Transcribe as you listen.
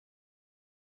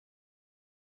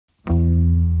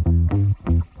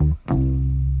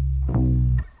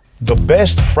The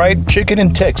best fried chicken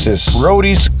in Texas.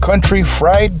 Rody's Country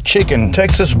Fried Chicken.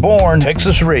 Texas born,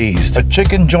 Texas raised. A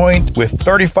chicken joint with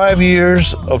 35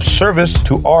 years of service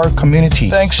to our community.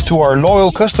 Thanks to our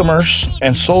loyal customers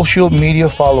and social media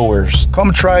followers.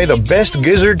 Come try the best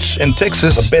gizzards in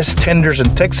Texas, the best tenders in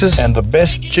Texas, and the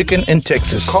best chicken in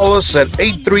Texas. Call us at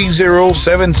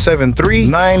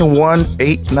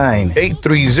 830-773-9189.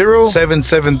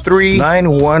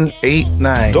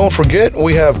 830-773-9189. Don't forget,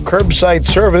 we have curbside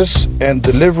service and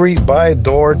delivery by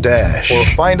DoorDash. Or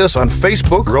find us on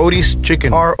Facebook, Rody's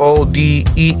Chicken.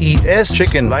 RODEES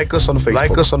Chicken. Like us on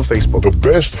Facebook. The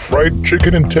best fried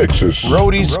chicken in Texas.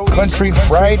 Rody's Country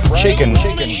Fried Chicken.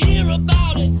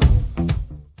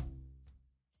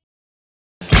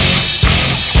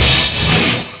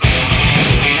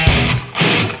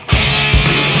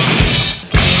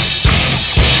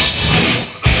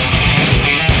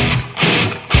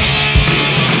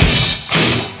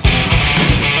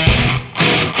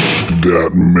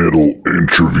 That Metal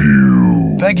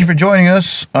Interview. Thank you for joining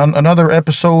us on another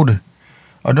episode,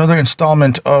 another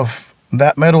installment of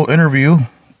That Metal Interview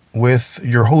with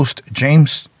your host,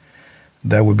 James.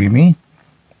 That would be me.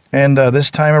 And this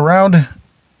time around,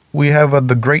 we have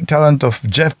the great talent of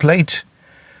Jeff Plate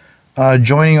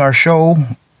joining our show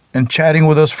and chatting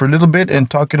with us for a little bit and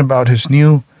talking about his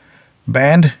new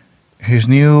band, his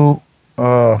new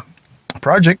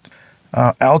project,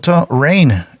 Alta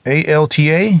Reign,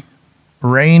 ALTA.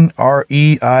 Reign,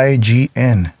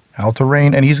 REIGN, Alta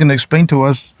Reign, and he's going to explain to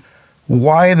us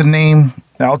why the name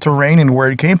Alta Reign and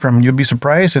where it came from. You'll be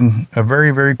surprised, and a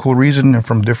very, very cool reason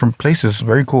from different places.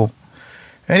 Very cool.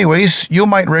 Anyways, you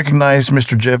might recognize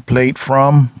Mr. Jeff Plate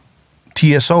from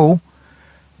TSO,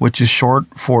 which is short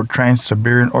for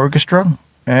Trans-Siberian Orchestra,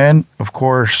 and of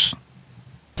course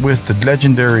with the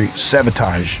legendary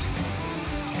Savatage.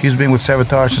 He's been with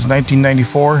Savatage since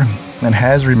 1994 and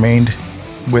has remained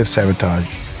with Savatage,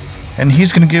 and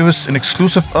he's going to give us an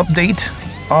exclusive update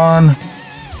on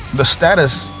the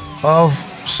status of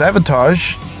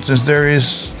Savatage, since there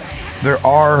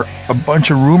are a bunch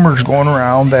of rumors going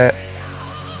around that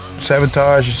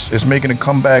Savatage is making a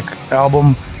comeback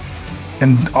album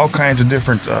and all kinds of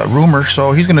different rumors.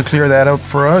 So he's going to clear that up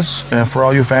for us and for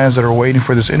all you fans that are waiting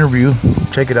for this interview.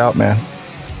 Check it out, man.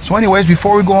 So anyways,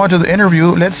 before we go on to the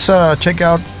interview, let's check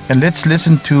out and let's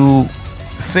listen to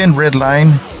Thin Red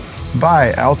Line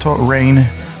by Alta Reign,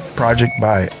 project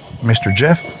by Mr.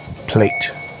 Jeff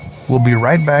Plate. We'll be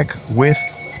right back with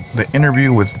the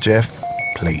interview with Jeff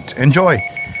Plate. Enjoy.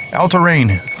 Alta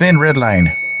Reign, Thin Red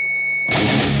Line.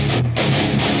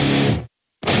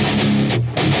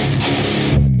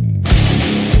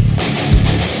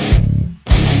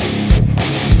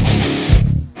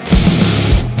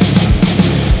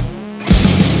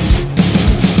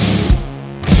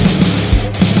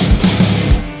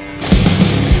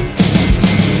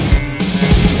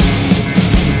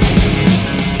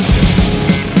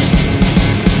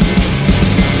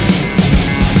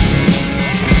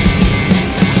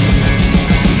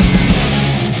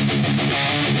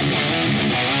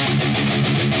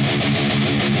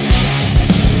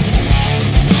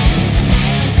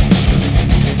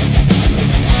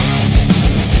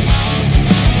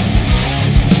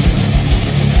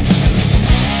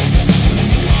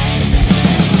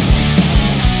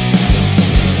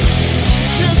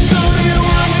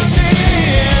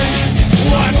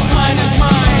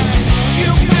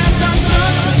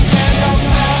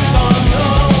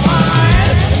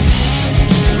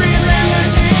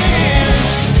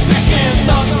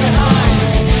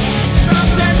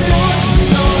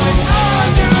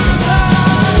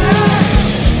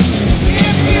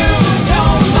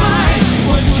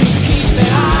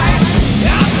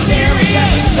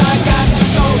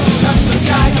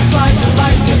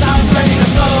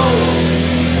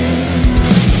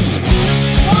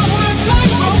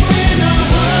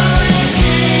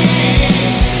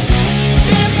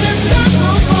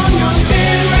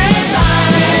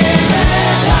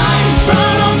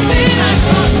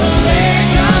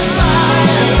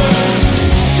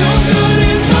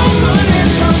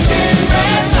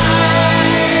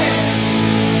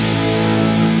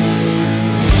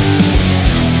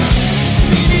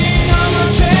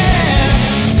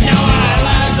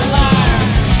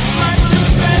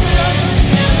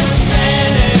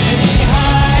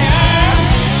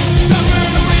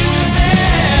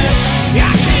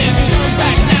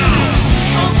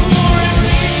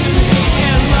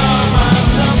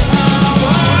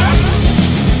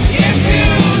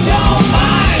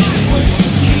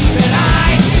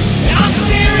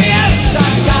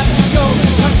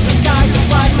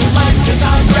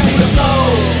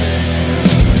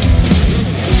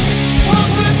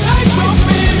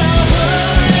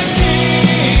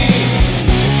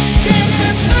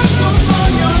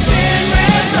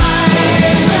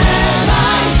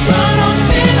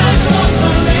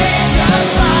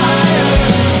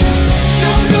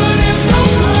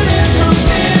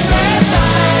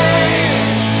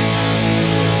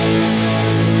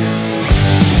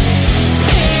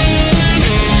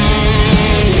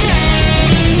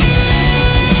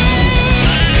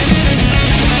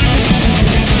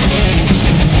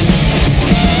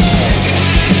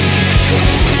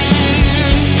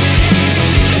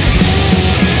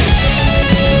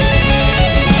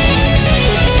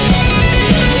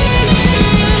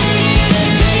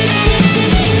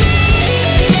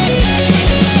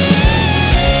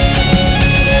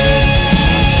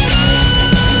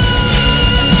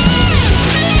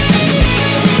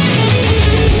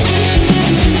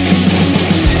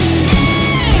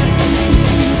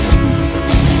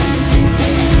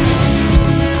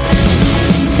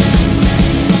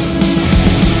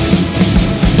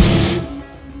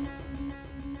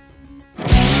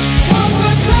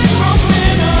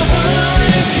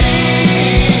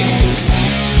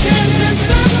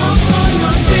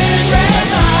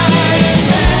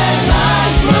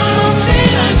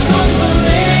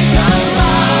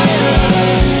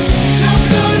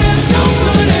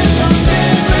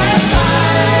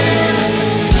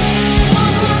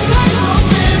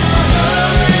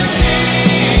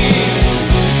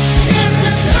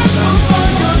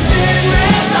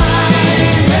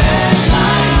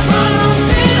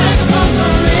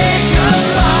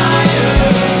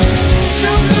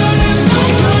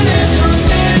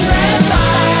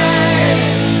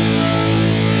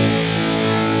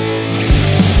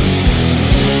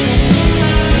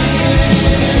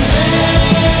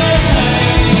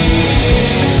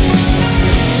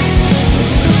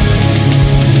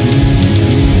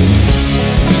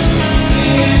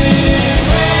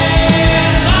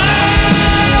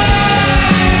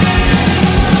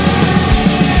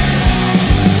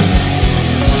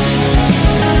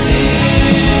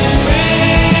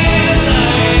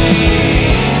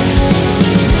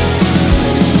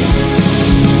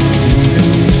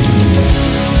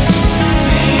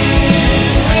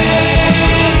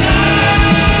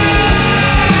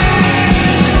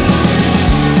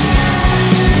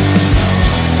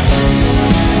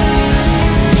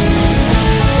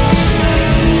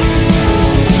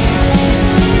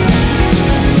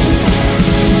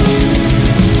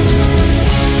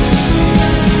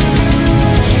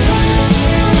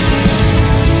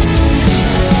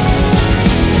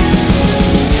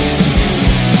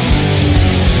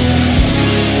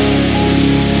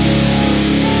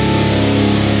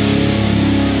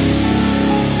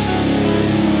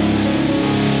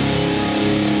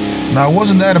 Now,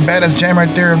 wasn't that a badass jam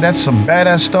right there? That's some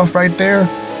badass stuff right there.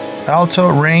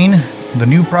 Alta Rain, the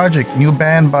new project, new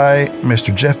band by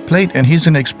Mr. Jeff Plate, and he's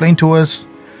going to explain to us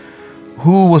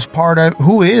who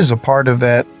is a part of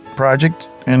that project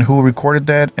and who recorded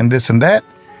that and this and that.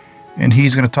 And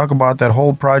he's going to talk about that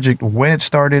whole project, when it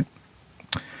started,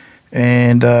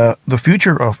 and the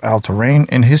future of Alta Rain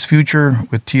and his future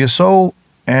with TSO.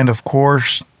 And of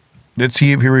course, let's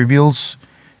see if he reveals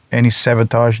any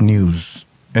Savatage news.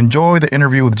 Enjoy the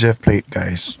interview with Jeff Plate,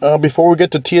 guys. Before we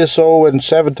get to TSO and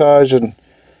Savatage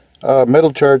and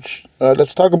Metal Church,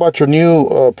 let's talk about your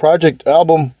new project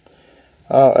album,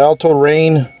 Alta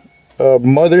Rain,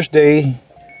 Mother's Day,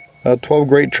 12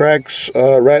 great tracks,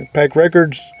 Rat Pack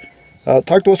Records.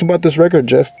 Talk to us about this record,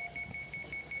 Jeff.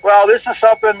 Well, this is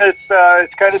something that's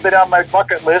it's kind of been on my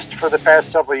bucket list for the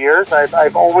past several years.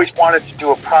 I've always wanted to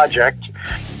do a project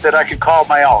that I could call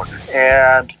my own,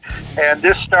 and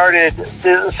this started.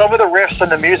 Some of the riffs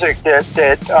and the music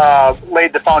that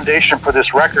laid the foundation for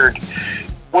this record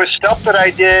was stuff that I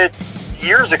did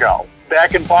years ago,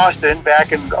 back in Boston,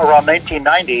 back in around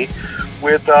 1990,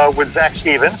 with Zach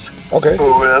Stevens, okay,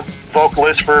 who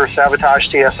vocalist for Savatage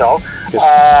TSO,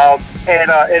 yes. And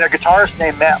a guitarist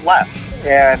named Matt Leff.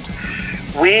 And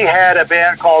we had a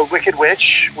band called Wicked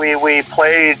Witch. We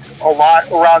played a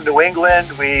lot around New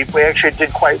England. We actually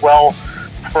did quite well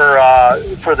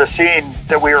for the scene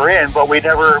that we were in, but we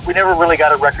never really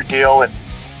got a record deal, and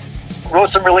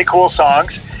wrote some really cool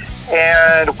songs.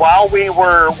 And while we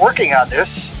were working on this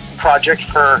project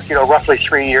for roughly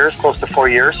 3 years, close to 4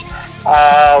 years,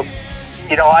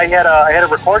 I had a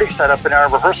recording set up in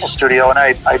our rehearsal studio, and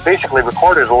I basically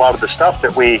recorded a lot of the stuff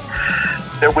that we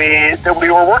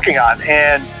were working on.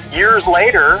 And years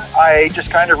later, I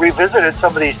just kind of revisited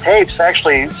some of these tapes,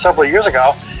 actually several years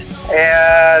ago,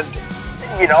 and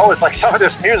it's like some of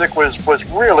this music was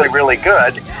really, really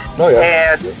good. Oh,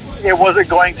 yeah. And it wasn't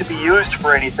going to be used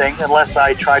for anything unless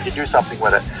I tried to do something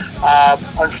with it.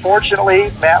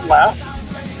 Unfortunately, Matt Leff,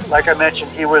 like I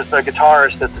mentioned, he was the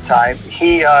guitarist at the time.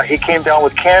 He came down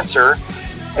with cancer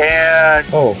and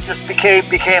just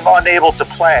became unable to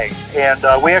play. And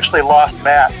we actually lost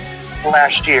Matt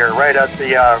last year, right at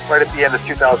the end of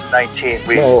 2019.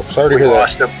 We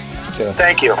lost him. Yeah.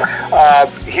 Thank you.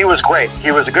 He was great.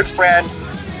 He was a good friend,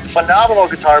 phenomenal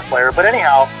guitar player. But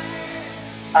anyhow,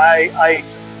 I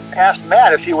asked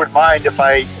Matt if he would mind if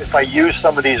I used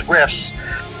some of these riffs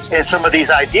and some of these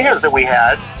ideas that we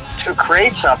had to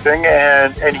create something,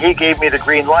 and he gave me the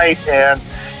green light, and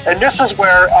this is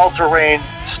where Alta Rain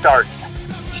started.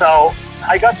 So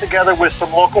I got together with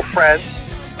some local friends,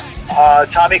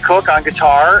 Tommy Cook on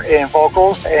guitar and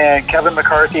vocals, and Kevin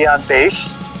McCarthy on bass,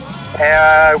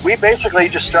 and we basically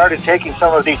just started taking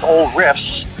some of these old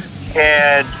riffs,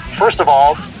 and first of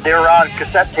all, they were on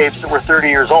cassette tapes that were 30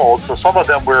 years old, so some of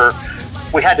them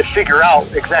we had to figure out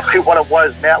exactly what it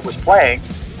was Matt was playing.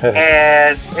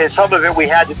 And some of it we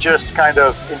had to just kind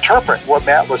of interpret what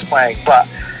Matt was playing. But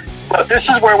this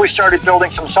is where we started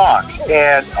building some songs.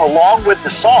 And along with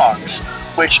the songs,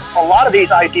 which a lot of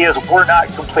these ideas were not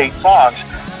complete songs,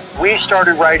 we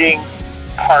started writing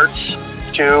parts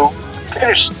to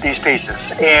finish these pieces.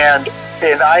 And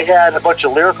I had a bunch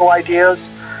of lyrical ideas,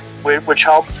 which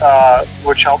helped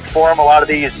form a lot of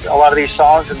these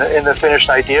songs in the finished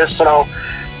ideas. So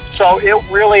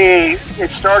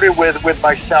it started with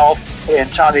myself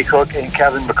and Tommy Cook and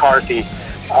Kevin McCarthy.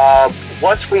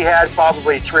 Once we had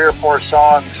probably 3 or 4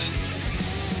 songs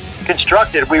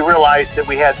constructed, we realized that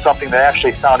we had something that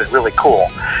actually sounded really cool.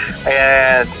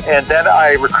 And then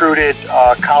I recruited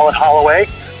Colin Holloway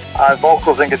on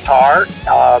vocals and guitar,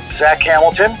 Zach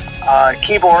Hamilton on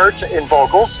keyboards and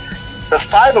vocals. The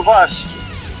 5 of us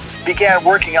began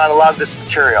working on a lot of this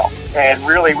material, and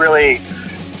really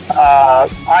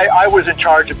I was in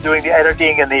charge of doing the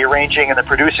editing and the arranging and the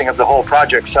producing of the whole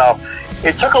project. So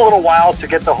it took a little while to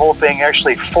get the whole thing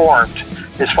actually formed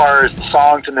as far as the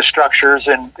songs and the structures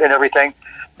and everything.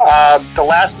 The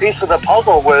last piece of the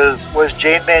puzzle was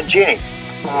Jane Mangini,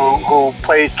 who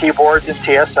plays keyboards in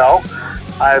TSO.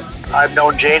 I've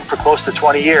known Jane for close to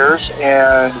 20 years,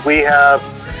 and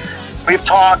we've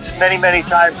talked many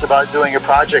times about doing a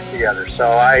project together. So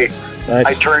nice.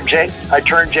 I turned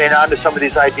Jane on to some of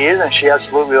these ideas, and she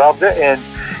absolutely loved it. And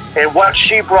what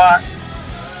she brought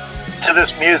to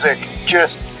this music,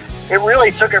 it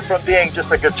really took it from being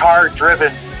just a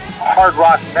guitar-driven hard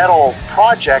rock metal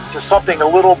project to something a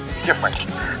little different.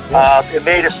 Yeah. It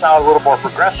made it sound a little more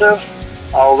progressive,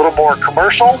 a little more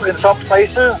commercial in some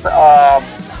places,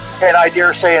 and I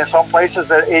dare say in some places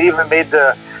that it even made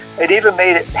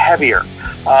it heavier.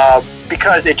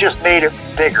 because it just made it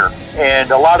bigger,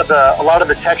 and a lot of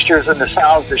the textures and the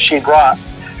sounds that she brought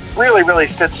really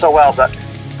fit so well.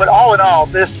 But all in all,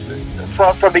 this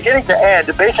from beginning to end,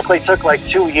 it basically took like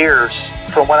 2 years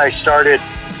from when I started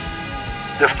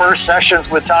the first sessions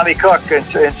with Tommy Cook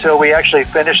until we actually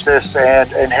finished this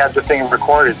and had the thing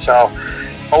recorded. So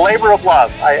a labor of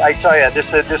love. I tell you,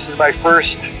 this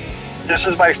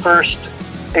is my first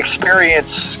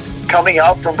experience coming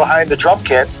out from behind the drum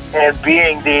kit and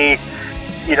being the,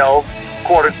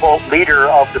 quote unquote leader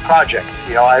of the project.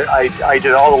 I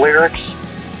did all the lyrics,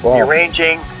 Wow. the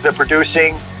arranging, the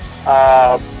producing,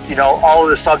 all of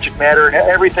the subject matter, and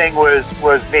everything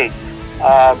was me.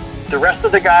 The rest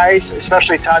of the guys,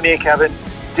 especially Tommy and Kevin,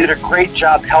 did a great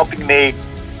job helping me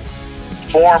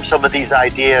form some of these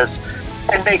ideas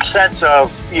and make sense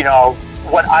of,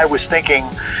 what I was thinking,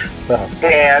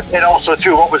 and also,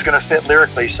 too, what was going to fit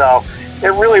lyrically. So it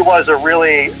really was a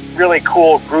really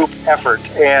cool group effort.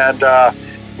 And,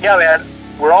 yeah, man,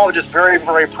 we're all just very,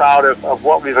 very proud of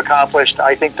what we've accomplished.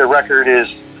 I think the record is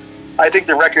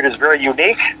very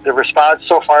unique. The response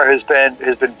so far has been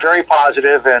very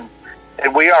positive, and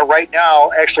we are right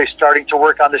now actually starting to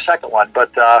work on the second one.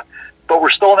 But we're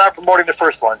still not promoting the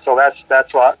first one. So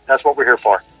that's what we're here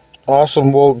for.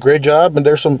 Awesome. Well, great job. And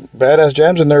there's some badass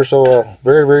jams in there. So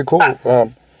very, very cool.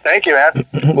 Thank you, man.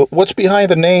 What's behind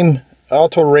the name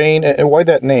Alto Rain, and why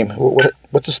that name?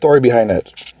 What's the story behind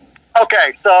that?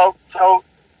 Okay, so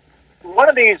one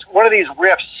of these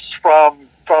riffs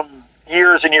from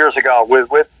years and years ago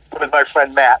with my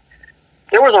friend Matt,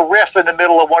 there was a riff in the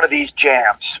middle of one of these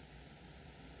jams,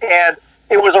 and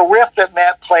it was a riff that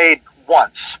Matt played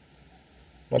once.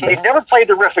 Okay. He never played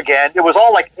the riff again. It was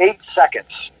all like 8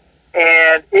 seconds,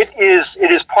 and it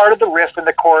is part of the riff in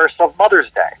the chorus of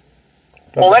Mother's Day.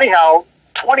 Okay. Well, anyhow,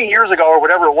 20 years ago or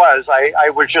whatever it was, I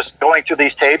was just going through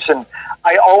these tapes, and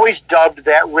I always dubbed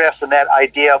that riff and that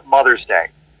idea of Mother's Day.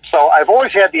 So I've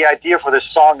always had the idea for this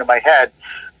song in my head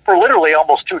for literally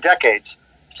almost 2 decades.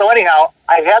 So anyhow,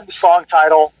 I had the song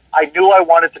title. I knew I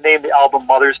wanted to name the album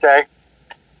Mother's Day,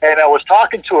 and I was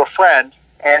talking to a friend,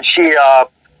 and she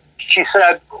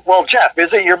said, "Well, Jeff,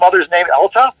 isn't your mother's name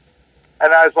Elta?"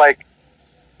 And I was like,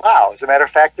 "Wow, as a matter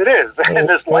of fact, it is." And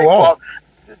this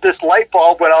light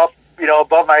bulb went off,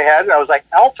 above my head, and I was like,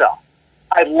 "Elta."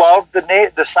 I love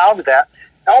the sound of that.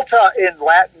 Elta in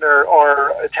Latin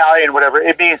or Italian, whatever,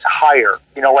 it means higher.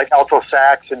 Like alto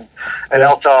sax and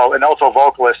alto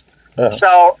vocalist. Uh-huh.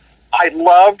 So I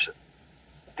loved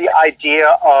the idea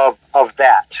of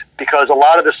that, because a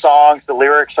lot of the songs, the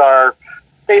lyrics are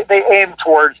they aim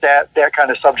towards that kind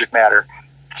of subject matter.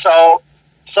 So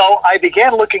I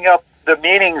began looking up the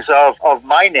meanings of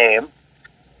my name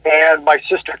and my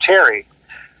sister Terry.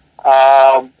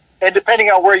 And depending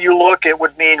on where you look, it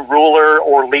would mean ruler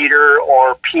or leader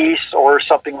or peace or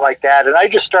something like that. And I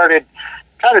just started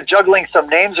kind of juggling some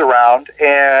names around,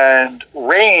 and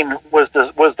rain was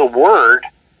the word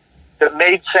that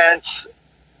made sense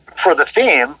for the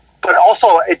theme, but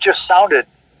also it just sounded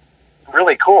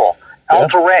really cool. Yeah.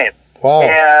 Alto Rain. Wow.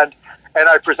 And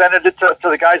I presented it to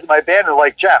the guys in my band, and they're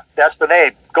like, "Jeff, that's the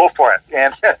name. Go for it."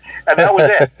 And that was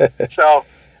it. So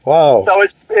Wow. So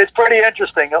it's pretty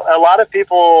interesting. A lot of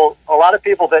people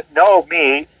that know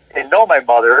me and know my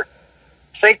mother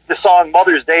think the song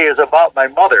Mother's Day is about my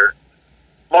mother.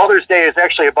 Mother's Day is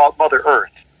actually about Mother Earth.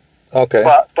 Okay.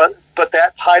 But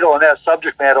that title and that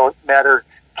subject matter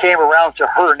came around to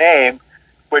her name,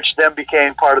 which then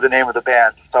became part of the name of the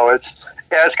band. So it's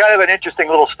kind of an interesting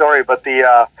little story. But dude,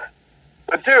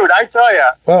 I tell you,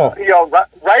 Wow.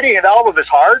 Writing an album is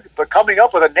hard, but coming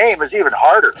up with a name is even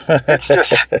harder. It's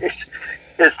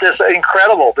just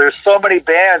incredible. There's so many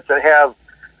bands that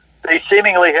they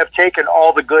seemingly have taken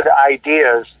all the good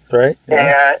ideas, Right.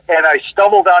 Yeah. and I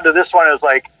stumbled onto this one. I was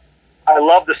like, I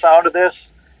love the sound of this.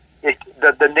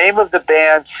 The name of the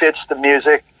band fits the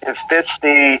music. It fits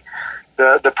the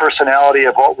personality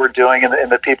of what we're doing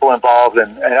and the people involved,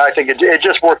 and I think it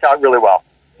just worked out really well.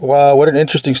 Wow, what an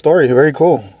interesting story. Very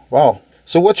cool. Wow.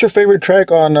 So what's your favorite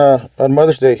track on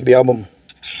Mother's Day, the album?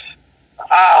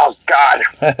 Oh, God.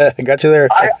 Got you there.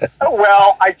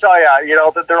 I tell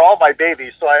you, they're all my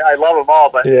babies, so I love them all.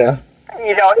 But, Yeah.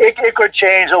 it could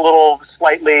change a little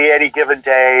slightly any given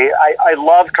day. I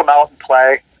love Come Out and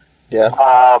Play. Yeah.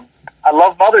 I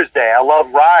love Mother's Day. I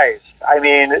love Rise. I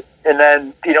mean, and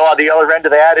then, on the other end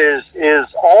of that is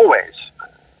Always.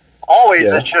 Always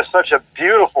Yeah. is just such a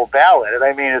beautiful ballad. And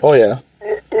I mean, Oh, yeah.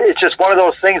 it's just one of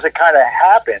those things that kind of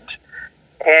happened.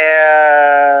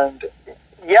 And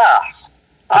yeah,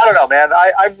 I don't know, man.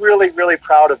 I'm really, really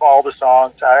proud of all the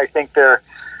songs. I think they're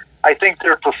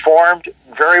performed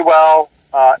very well.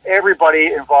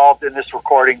 Everybody involved in this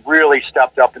recording really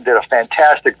stepped up and did a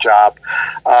fantastic job.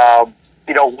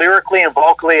 Lyrically and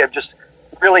vocally, I'm just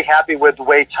really happy with the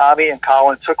way Tommy and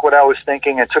Colin took what I was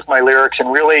thinking and took my lyrics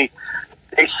and really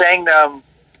they sang them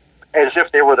as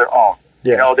if they were their own.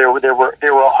 Yeah. They were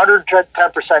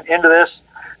 110% into this,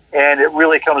 and it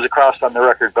really comes across on the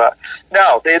record. But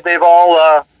no, they've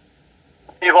all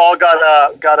got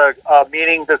a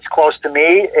meaning that's close to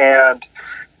me, and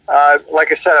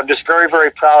like I said, I'm just very,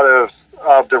 very proud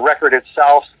of the record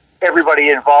itself, everybody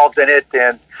involved in it.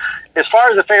 And as far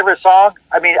as a favorite song,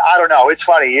 I mean, I don't know. It's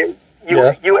funny.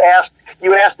 You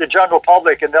ask the general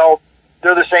public, and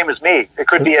they're the same as me. It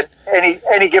could be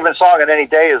any given song on any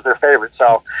day is their favorite.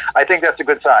 So I think that's a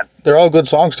good sign. They're all good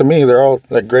songs to me. They're all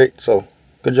great. So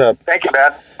good job. Thank you,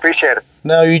 man. Appreciate it.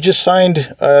 Now you just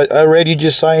signed. I read you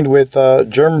just signed with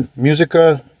Germ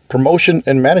Musica Promotion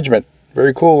and Management.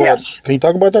 Very cool. Yes. Can you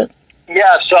talk about that?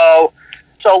 Yeah. So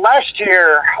last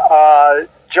year,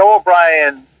 Joe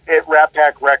O'Brien at Rat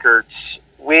Pack Records,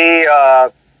 we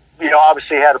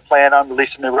obviously had a plan on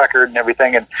releasing the record and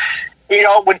everything, and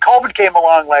when COVID came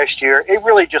along last year, it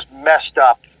really just messed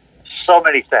up so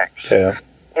many things. Yeah.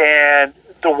 And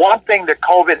the one thing that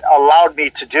COVID allowed me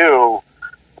to do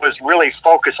was really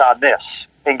focus on this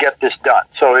and get this done.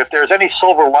 So if there's any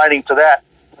silver lining to that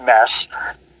mess,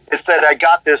 it's that I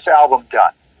got this album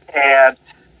done.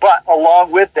 But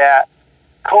along with that,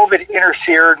 COVID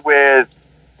interfered with,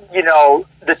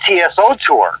 the TSO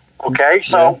tour. Okay.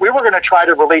 So we were going to try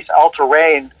to release El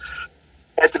Terrain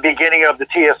at the beginning of the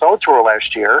TSO tour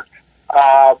last year.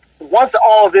 Once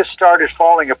all of this started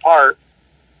falling apart,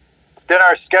 then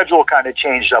our schedule kind of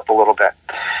changed up a little bit.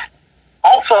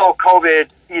 Also, COVID,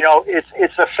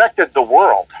 it's affected the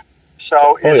world.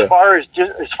 So as far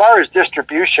as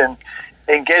distribution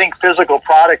and getting physical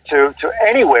product to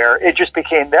anywhere, it just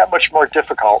became that much more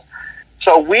difficult.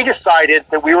 So we decided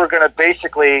that we were going to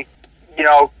basically,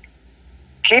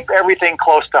 keep everything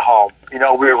close to home. We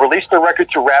released the record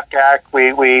to Rat Pack.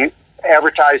 We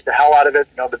advertised the hell out of it,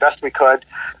 the best we could.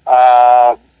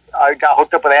 I got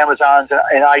hooked up with Amazon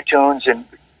and iTunes and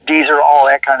Deezer, all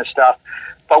that kind of stuff.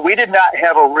 But we did not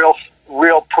have a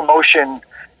real promotion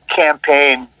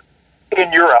campaign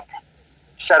in Europe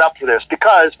set up for this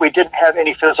because we didn't have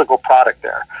any physical product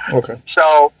there. Okay.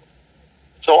 So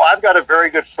I've got a very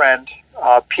good friend,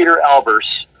 Peter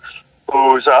Albers,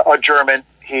 who's a German.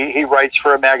 He writes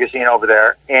for a magazine over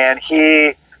there, and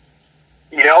he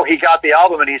got the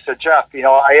album and he said, Jeff, he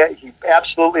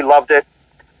absolutely loved it.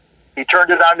 He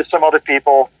turned it on to some other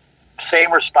people,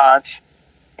 same response.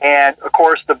 And of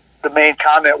course, the main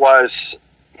comment was,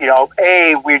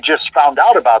 A, we just found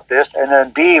out about this, and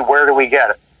then B, where do we get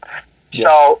it? Yeah.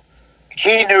 So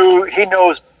he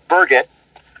knows Birgit,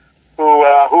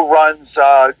 who runs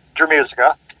Germ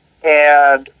Musica,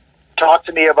 and talked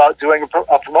to me about doing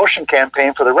a promotion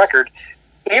campaign for the record.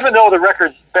 Even though the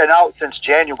record's been out since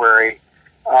January,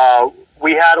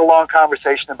 we had a long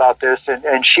conversation about this,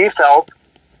 and she felt,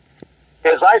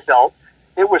 as I felt,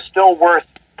 it was still worth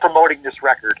promoting this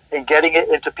record and getting it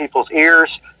into people's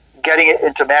ears, getting it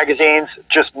into magazines,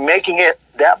 just making it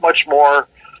that much more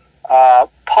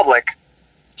public,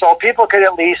 so people could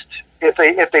at least, if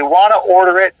they want to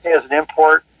order it as an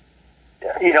import,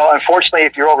 unfortunately,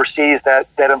 if you're overseas, that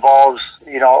involves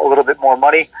a little bit more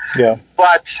money. Yeah.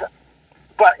 But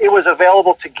it was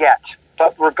available to get.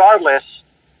 But regardless,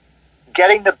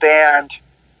 getting the band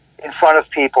in front of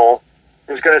people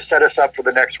is going to set us up for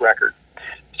the next record.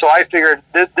 So I figured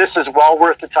this is well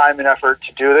worth the time and effort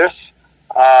to do this.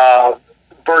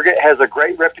 Birgit has a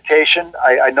great reputation.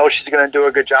 I know she's going to do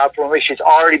a good job for me. She's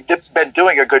already been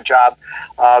doing a good job.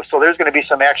 So there's going to be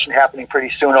some action happening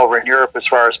pretty soon over in Europe as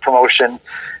far as promotion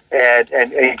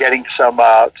and getting some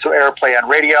airplay on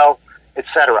radio,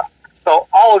 etc. So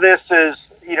all of this is,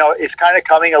 is kind of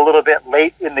coming a little bit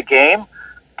late in the game.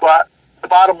 But the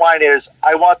bottom line is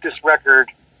I want this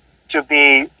record to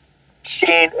be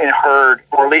seen and heard,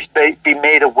 or at least be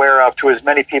made aware of to as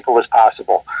many people as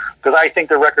possible. Because I think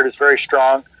the record is very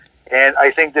strong, and I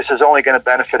think this is only going to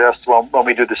benefit us when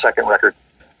we do the second record.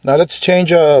 Now let's change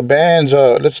bands.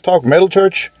 Let's talk Metal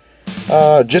Church.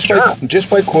 Just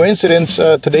by coincidence,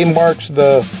 today marks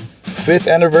the 5th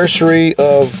anniversary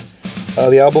of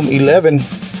the album 11.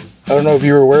 I don't know if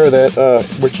you were aware of that.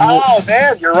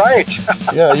 Man, you're right.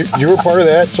 Yeah, you were part of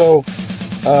that. So,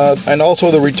 and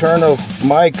also the return of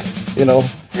Mike.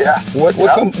 Yeah.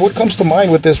 What comes to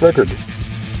mind with this record?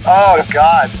 Oh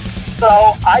God.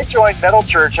 So I joined Metal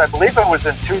Church, I believe it was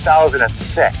in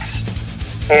 2006.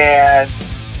 And,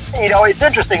 it's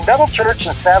interesting. Metal Church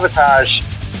and Savatage,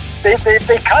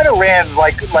 they kind of ran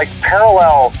like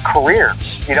parallel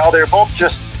careers. You know, they're both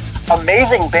just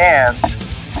amazing bands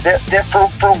that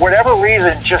for whatever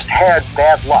reason just had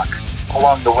bad luck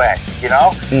along the way, you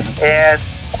know? And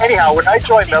anyhow, when I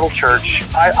joined Metal Church,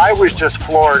 I was just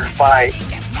floored by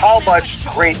how much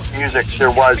great music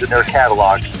there was in their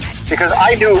catalog. Because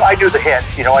I knew the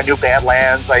hits, you know, I knew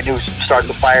Badlands, I knew Start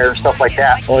the Fire and stuff like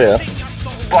that. Oh, yeah.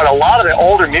 But a lot of the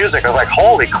older music, I was like,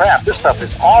 holy crap, this stuff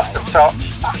is awesome. So,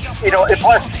 you know,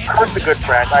 plus Kurt's a good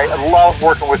friend. I love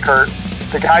working with Kurt.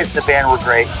 The guys in the band were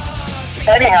great.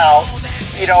 Anyhow,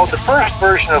 you know, the first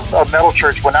version of Metal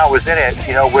Church when I was in it,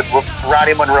 you know, with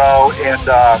Roddy Monroe and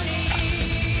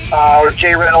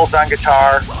Jay Reynolds on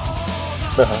guitar,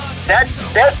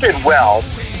 that did well.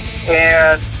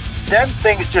 And then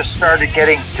things just started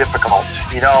getting difficult.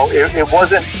 You know, it was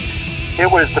the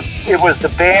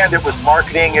band, it was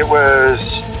marketing, it was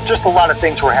just a lot of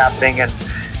things were happening, and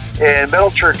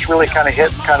Metal Church really kind of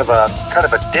hit kind of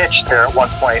a ditch there at one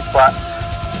point. But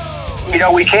you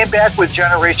know, we came back with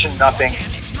Generation Nothing,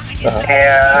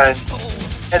 and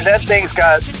then things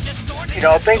got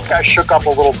shook up a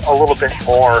little bit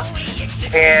more,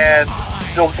 and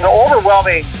the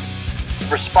overwhelming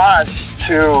response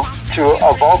to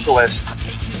a vocalist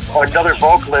or another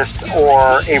vocalist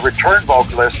or a return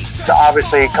vocalist to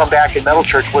obviously come back in Metal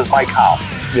Church was Mike Howe.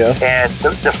 Yeah. And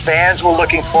the fans were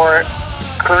looking for it.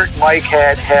 Kurt and Mike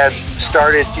had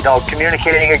started, you know,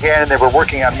 communicating again, and they were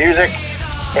working on music.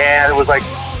 And it was like,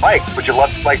 Mike, would you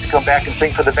like to come back and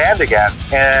sing for the band again?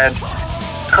 And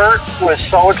Kurt was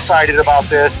so excited about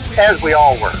this, as we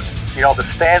all were. You know, the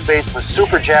fan base was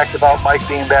super jacked about Mike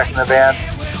being back in the band.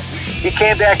 He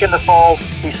came back in the fold.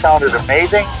 He sounded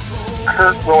amazing.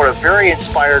 Kurt wrote a very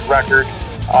inspired record.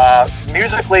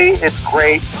 Musically, it's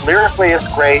great. Lyrically, it's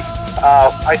great.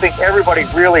 I think everybody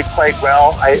really played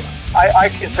well. I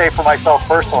can say for myself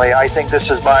personally, I think this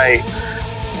is my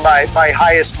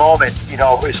highest moment, you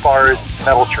know, as far as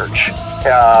Metal Church.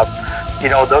 You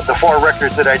know, the 4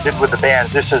 records that I did with the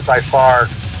band, this is by far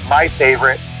my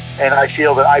favorite, and I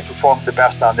feel that I performed the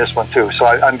best on this one too. So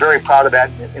I'm very proud of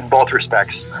that in both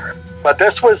respects. But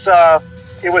this was,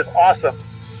 it was awesome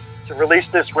to release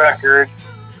this record.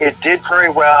 It did very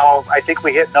well. I think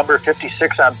we hit number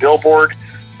 56 on Billboard.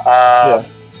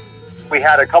 We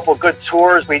had a couple of good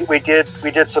tours. We did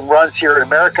some runs here in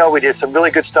America. We did some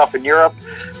really good stuff in Europe.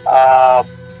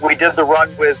 We did the run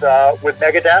with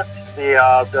Megadeth,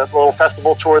 the little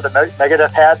festival tour that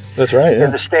Megadeth had. That's right. Yeah.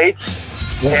 In the States,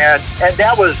 yeah. and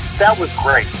that was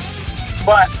great.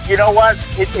 But you know what?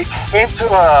 It came to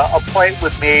a point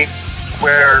with me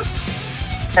where,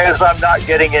 as I'm not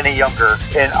getting any younger,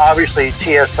 and obviously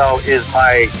TSO is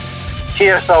my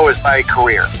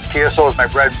career. TSO is my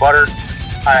bread and butter.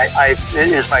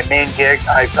 It is my main gig.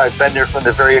 I've been there from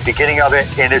the very beginning of it,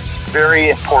 and it's very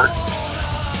important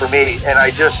for me. And I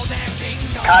just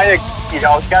kind of, you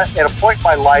know, got at a point in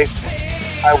my life,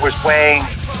 I was weighing,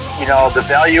 you know, the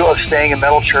value of staying in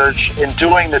Metal Church and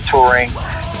doing the touring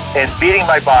and beating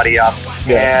my body up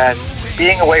and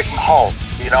being away from home.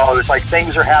 You know, it was like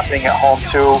things are happening at home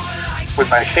too with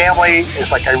my family.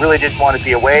 It's like I really didn't want to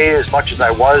be away as much as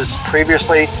I was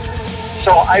previously.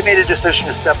 So I made a decision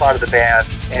to step out of the band,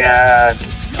 and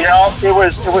you know, it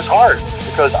was hard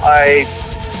because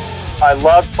I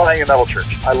love playing in Metal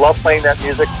Church. I love playing that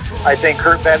music. I think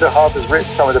Kurt Vanderhoff has written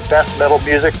some of the best metal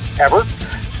music ever,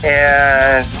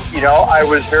 and you know, I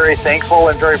was very thankful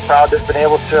and very proud to have been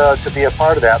able to be a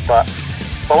part of that. But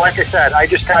like I said, I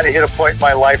just kind of hit a point in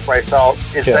my life where I felt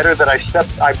it's better that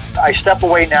I step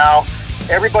away now.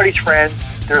 Everybody's friends.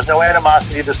 There's no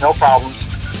animosity. There's no problems.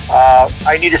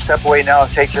 I need to step away now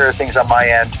and take care of things on my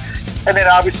end. And then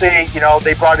obviously, you know,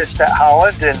 they brought in Stet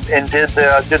Holland and did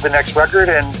the next record,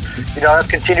 and you know, I've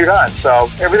continued on. So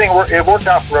it worked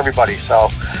out for everybody. So,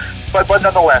 but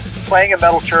nonetheless, playing in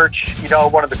Metal Church, you know,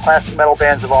 one of the classic metal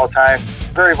bands of all time,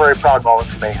 very, very proud moment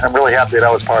for me. I'm really happy that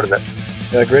I was part of it.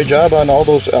 Yeah, great job on all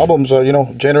those albums. You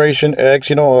know, Generation X,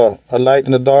 you know, A Light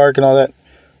in the Dark, and all that.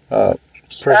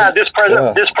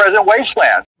 This present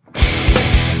wasteland.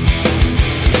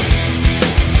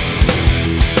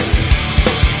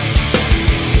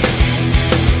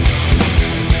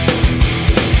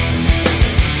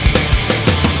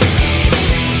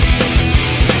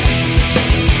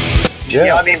 Yeah. You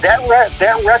know, I mean,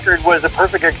 that record was a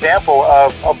perfect example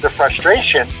of the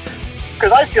frustration,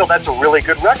 because I feel that's a really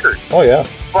good record. Oh yeah.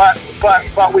 But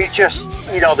we just,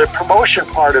 you know, the promotion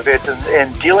part of it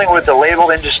and dealing with the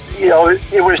label and just, you know,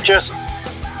 it was just,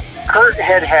 Kurt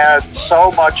had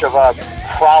so much of a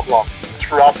problem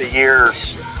throughout the years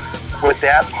with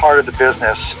that part of the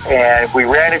business, and we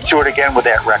ran into it again with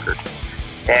that record,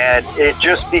 and it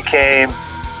just became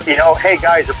hey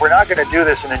guys, if we're not going to do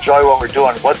this and enjoy what we're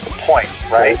doing, what's the point,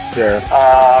 right?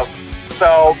 Yeah.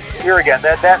 So here again,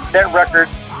 that record,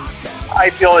 I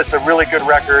feel it's a really good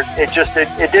record. It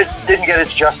didn't get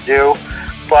its just due,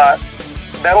 but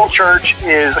Metal Church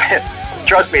is,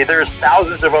 trust me, there's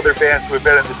thousands of other bands who have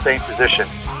been in the same position,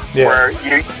 where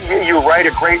you write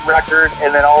a great record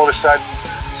and then all of a sudden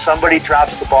somebody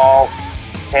drops the ball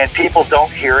and people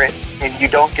don't hear it and you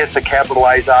don't get to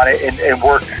capitalize on it and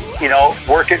work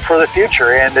it for the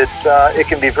future, and it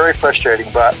can be very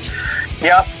frustrating. But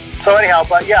yeah. So anyhow,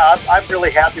 I'm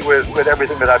really happy with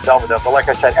everything that I've done with them. But like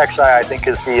I said, XI I think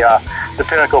is the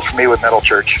pinnacle for me with Metal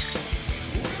Church.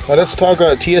 Let's talk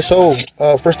TSO.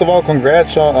 First of all,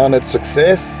 congrats on its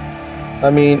success. I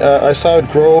mean, I saw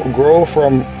it grow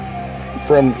from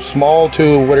small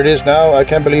to what it is now. I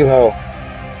can't believe how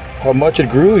much it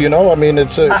grew. I mean,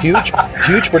 it's a huge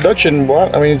production. Wow.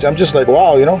 I mean, I'm just like,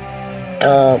 wow.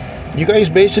 You guys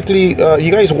basically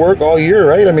you guys work all year,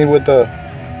 right? I mean, with the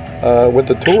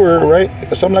tour, right?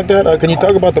 Something like that. Can you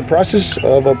talk about the process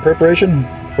of preparation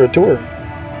for a tour?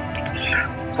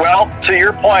 Well, to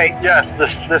your point, yes,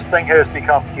 this thing has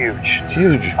become huge.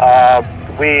 Huge.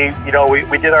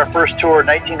 We did our first tour in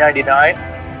 1999,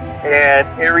 and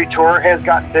every tour has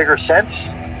gotten bigger since.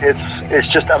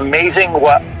 It's just amazing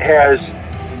what has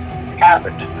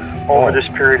happened over this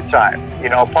period of time.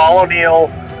 Paul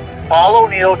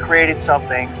O'Neill created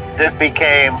something that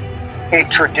became a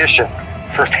tradition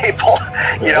for people,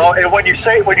 and when you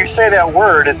say that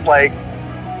word, it's like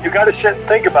you got to sit and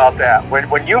think about that.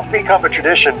 When you've become a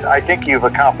tradition, I think you've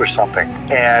accomplished something.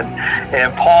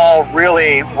 And Paul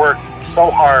really worked so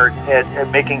hard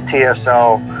at making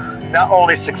TSO not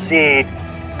only succeed,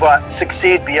 but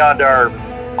succeed beyond our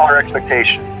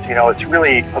expectations. It's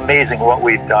really amazing what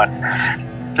we've done.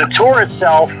 The tour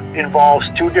itself involves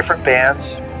two different bands,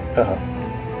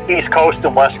 East Coast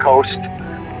and West Coast.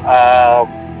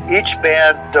 Each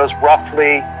band does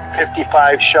roughly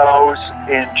 55 shows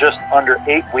in just under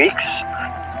 8 weeks,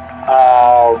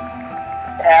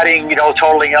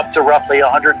 totaling up to roughly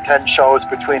 110 shows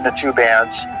between the two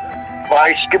bands.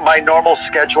 My normal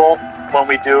schedule when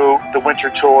we do the winter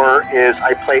tour is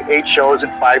I play 8 shows in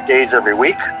 5 days every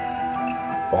week.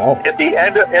 Wow. At the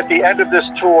end of this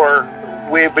tour,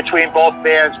 between both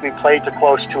bands, we play to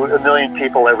close to 1 million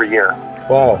people every year.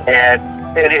 Wow. And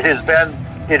it has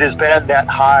been that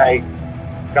high,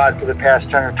 God, for the past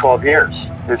 10 or 12 years.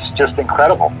 It's just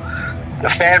incredible. The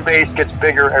fan base gets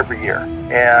bigger every year,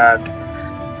 and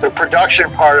the production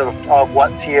part of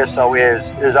what TSO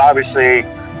is obviously,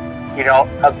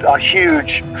 a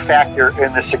huge factor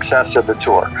in the success of the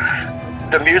tour.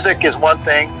 The music is one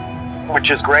thing, which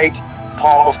is great.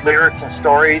 Paul's lyrics and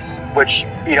stories, which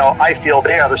I feel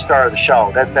they are the star of the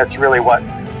show. That's really what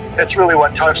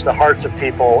touched the hearts of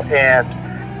people and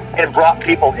brought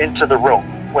people into the room.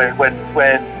 When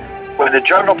the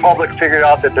general public figured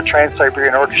out that the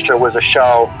Trans-Siberian Orchestra was a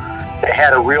show that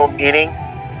had a real meaning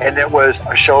and it was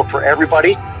a show for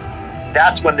everybody,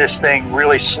 that's when this thing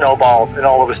really snowballed and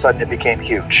all of a sudden it became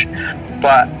huge.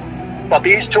 But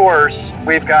these tours,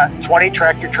 we've got 20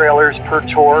 tractor trailers per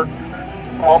tour,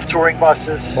 12 touring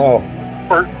buses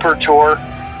per tour.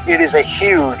 It is a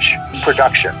huge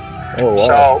production. Oh, wow.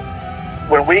 So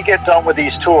when we get done with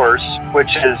these tours,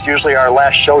 which is usually our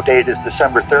last show date is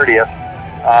December 30th,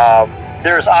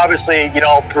 there's obviously,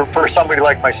 for somebody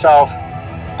like myself,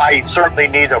 I certainly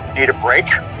need a break.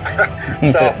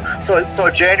 so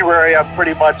January, I'm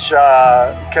pretty much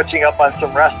catching up on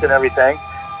some rest and everything.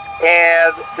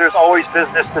 And there's always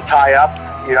business to tie up,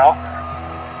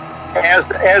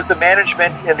 As the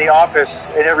management in the office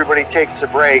and everybody takes a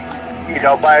break,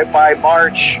 by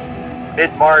March,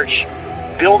 mid-March,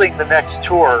 building the next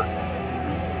tour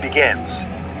begins.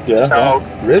 Yeah. So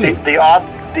really? The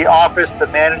office, the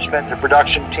management, the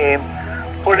production team,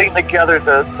 putting together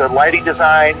the lighting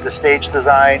design, the stage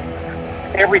design,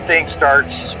 everything starts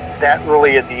that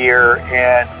early in the year,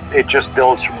 and it just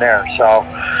builds from there. So,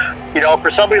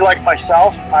 for somebody like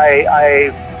myself,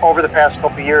 I over the past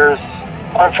couple of years,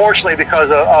 unfortunately because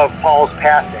of Paul's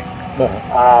passing,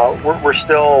 we're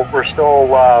still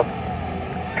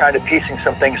kind of piecing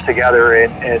some things together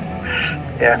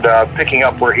and picking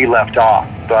up where he left off.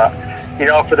 But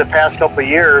for the past couple of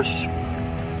years,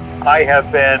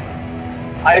 I've been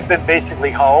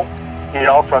basically home,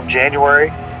 from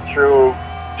January through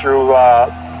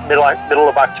middle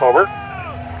of October.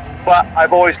 But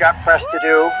I've always got press to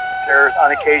do.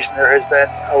 On occasion there has been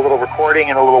a little recording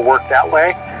and a little work that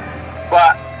way.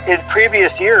 But in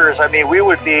previous years, we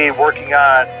would be working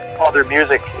on other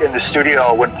music in the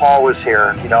studio when Paul was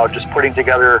here, just putting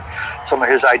together some of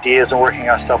his ideas and working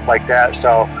on stuff like that.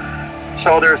 So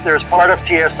So there's part of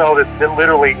TSO that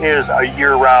literally is a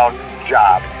year-round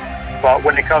job. But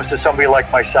when it comes to somebody like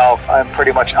myself, I'm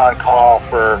pretty much on call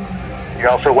for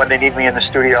when they need me in the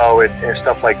studio and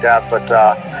stuff like that.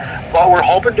 But we're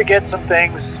hoping to get some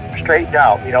things straightened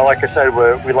out. Like I said,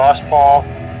 we lost Paul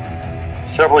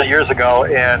several years ago,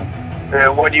 and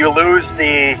when you lose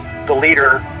the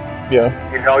leader,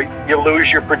 you lose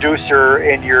your producer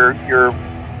and your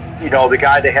the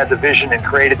guy that had the vision and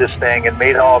created this thing and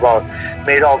made all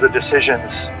the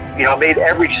decisions, made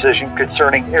every decision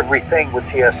concerning everything with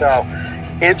TSO.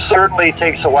 It certainly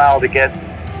takes a while to get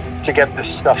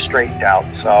this stuff straightened out.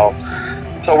 So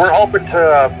we're hoping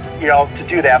to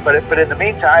do that. But in the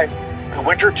meantime, the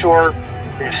winter tour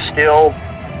is still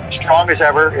strong as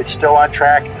ever. It's still on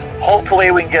track. Hopefully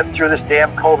we can get through this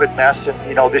damn COVID mess,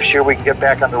 and this year we can get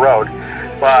back on the road.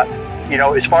 But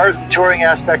as far as the touring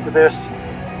aspect of this,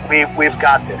 we've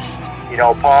got this.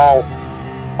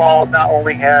 Paul not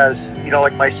only has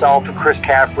like myself and Chris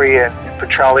Caffrey and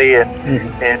Petrelli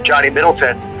and Johnny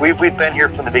Middleton. We've been here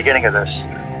from the beginning of this.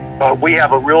 But we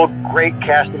have a real great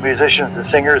cast of musicians and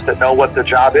singers that know what the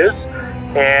job is,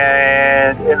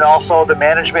 and also the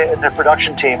management and the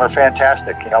production team are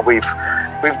fantastic. We've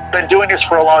been doing this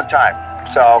for a long time.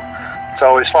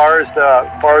 So as far as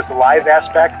the live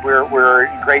aspect, we're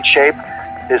in great shape.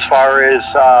 As far as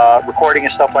recording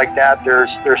and stuff like that, there's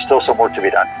still some work to be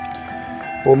done.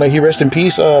 Well, may he rest in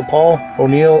peace, Paul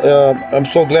O'Neill. I'm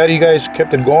so glad you guys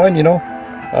kept it going.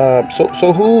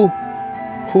 So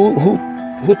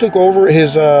who took over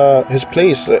his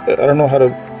place? I don't know how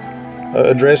to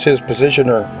address his position,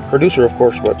 or producer, of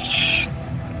course, but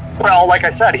well, like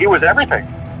I said, he was everything.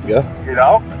 Yeah.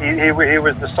 He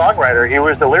was the songwriter. He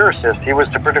was the lyricist. He was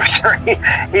the producer.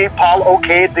 Paul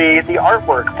okayed the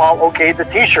artwork. Paul okayed the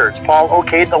T-shirts. Paul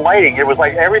okayed the lighting. It was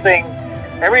like everything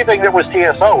that was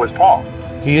TSO was Paul.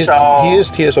 He is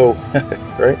TSO,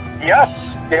 right? Yes.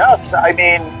 I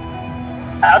mean,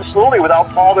 absolutely. Without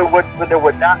Paul, there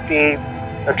would not be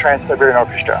a Trans-Siberian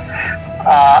Orchestra.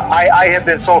 I have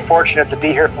been so fortunate to be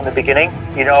here from the beginning,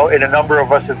 and a number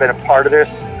of us have been a part of this,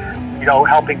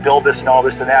 helping build this and all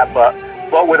this and that.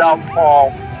 But without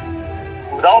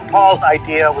Paul's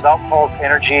idea, without Paul's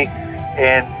energy,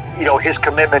 and his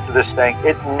commitment to this thing,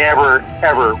 it never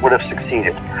ever would have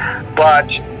succeeded. But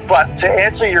to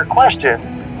answer your question,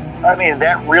 I mean,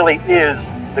 that really is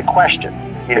the question.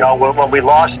 When we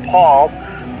lost Paul,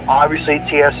 obviously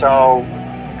TSO,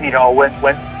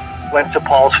 went to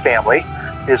Paul's family,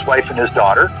 his wife and his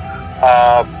daughter.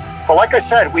 But like I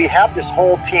said, we have this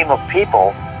whole team of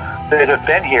people that have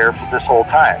been here for this whole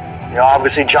time.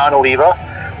 Obviously John Oliva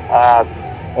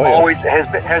always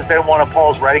has been one of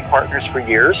Paul's writing partners for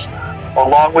years,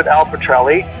 along with Al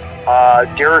Petrelli.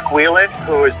 Derek Whelan,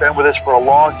 who has been with us for a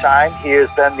long time. He has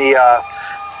been the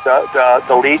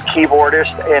lead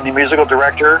keyboardist and the musical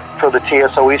director for the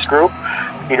TSO East group.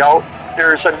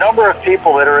 There's a number of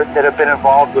people that have been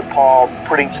involved with Paul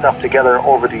putting stuff together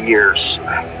over the years.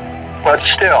 But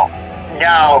still,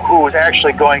 now who's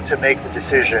actually going to make the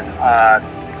decision on?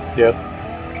 Yep.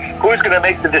 Who's going to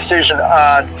make the decision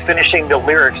on finishing the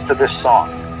lyrics to this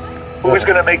song? Who's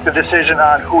going to make the decision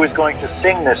on who is going to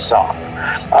sing this song?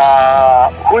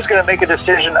 Who's going to make a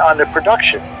decision on the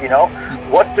production?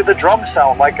 What do the drums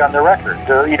sound like on the record?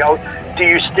 Do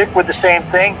you stick with the same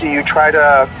thing? Do you try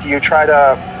to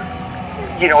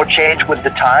change with the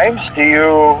times? Do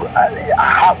you,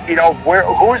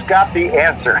 who's got the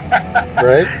answer?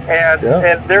 Right.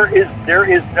 And there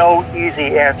is no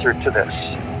easy answer to this.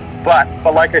 But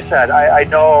like I said, I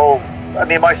know. I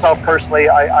mean, myself personally,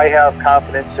 I have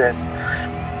confidence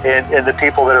in the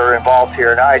people that are involved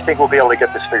here, and I think we'll be able to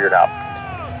get this figured out.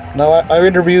 Now, I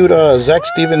interviewed Zach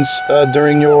Stevens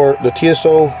during the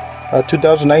TSO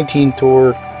 2019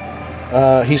 tour.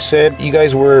 He said you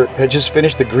guys had just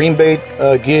finished the Green Bay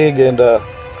gig, and there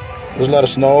was a lot of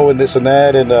snow and this and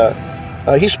that,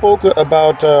 and he spoke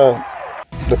about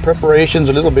the preparations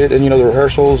a little bit, and the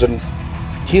rehearsals, and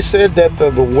he said that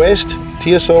the West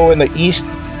TSO and the East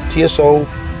TSO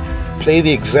play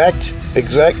the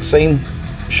exact same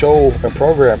show and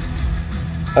program.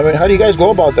 I mean, how do you guys go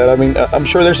about that? I mean, I'm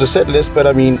sure there's a set list, but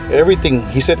I mean,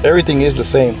 he said everything is the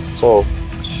same. So,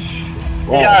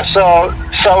 wow. Yeah,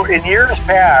 so in years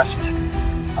past,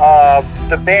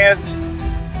 the bands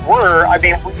were, I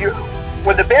mean,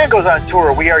 when the band goes on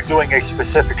tour, we are doing a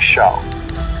specific show.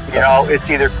 It's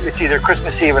either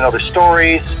Christmas Eve and Other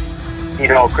Stories,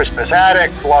 Christmas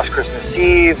Addict, Lost Christmas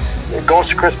Eve,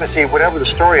 Ghost of Christmas Eve, whatever the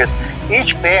story is.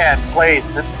 Each band plays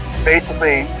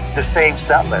basically the same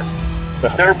set list.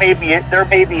 There may be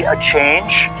a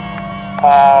change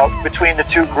between the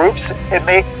two groups, and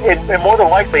more than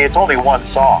likely it's only one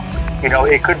song. You know,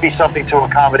 it could be something to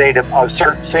accommodate a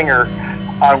certain singer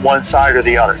on one side or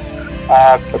the other.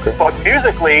 Okay. But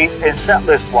musically and set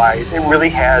list wise, it really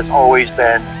has always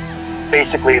been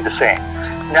basically the same.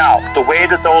 Now, the way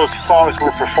that those songs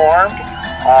were performed,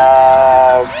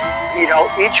 you know,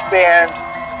 each band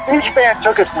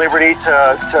took its liberty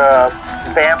to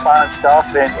vamp on stuff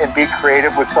and be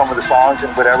creative with some of the songs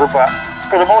and whatever, but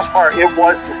for the most part, it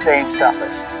was the same set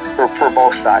list for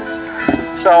both sides.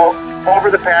 So over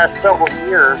the past several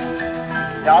years,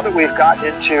 now that we've gotten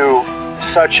into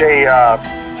such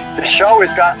the show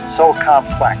has gotten so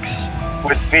complex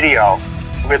with video,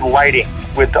 with lighting,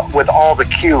 with all the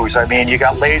cues. I mean, you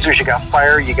got lasers, you got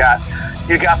fire, you got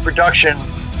production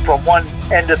from one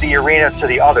end of the arena to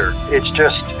the other. It's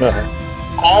just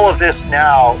all of this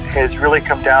now has really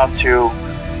come down to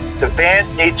the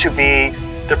bands need to be,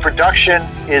 the production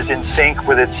is in sync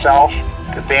with itself.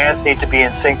 The bands need to be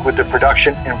in sync with the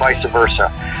production and vice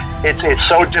versa. It's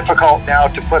so difficult now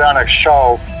to put on a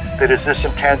show that is this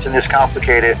intense and this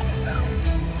complicated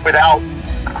without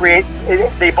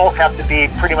they both have to be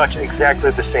pretty much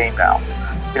exactly the same now.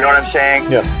 You know what I'm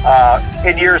saying? Yeah.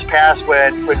 In years past,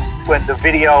 when the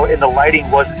video and the lighting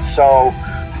wasn't so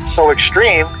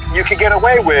extreme, you could get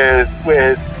away with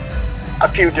a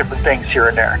few different things here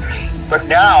and there. But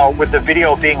now, with the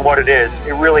video being what it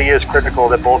really is critical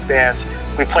that both bands,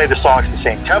 we play the songs at the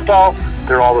same tempo,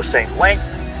 they're all the same length,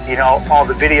 you know, all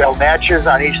the video matches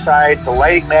on each side, the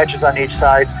lighting matches on each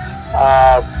side.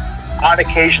 On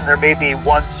occasion, there may be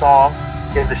one song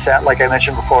in the set, like I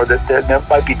mentioned before, that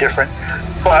might be different.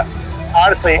 But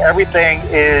honestly, everything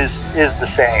is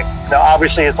the same. Now,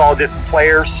 obviously, it's all different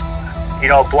players. You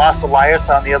know, Blas Elias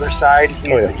on the other side,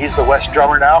 he's the West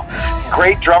drummer now.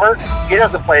 Great drummer. He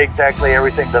doesn't play exactly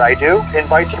everything that I do, and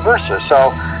vice versa.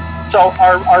 So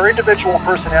our individual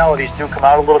personalities do come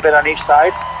out a little bit on each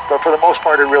side, but for the most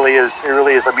part, it really is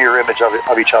a mirror image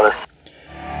of each other.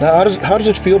 Now, how does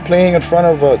it feel playing in front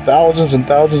of thousands and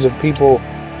thousands of people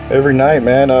every night,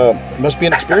 man? It must be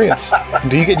an experience.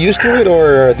 Do you get used to it,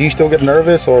 or do you still get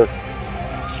nervous? Or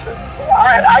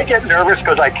I get nervous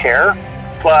because I care.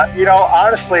 But, you know,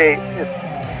 honestly,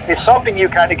 it's something you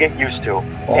kind of get used to.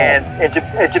 Oh.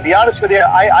 And to be honest with you,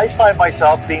 I find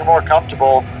myself being more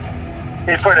comfortable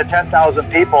in front of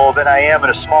 10,000 people than I am in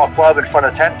a small club in front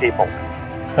of 10 people.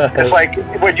 It's like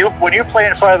when you play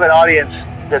in front of an audience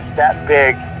that's that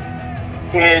big,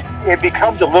 it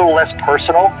becomes a little less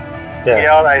personal. Yeah.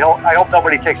 You know, I hope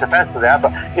nobody takes offense to that.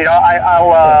 But, you know,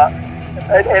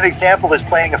 an example is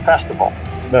playing a festival.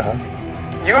 Uh-huh.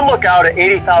 You look out at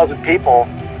 80,000 people,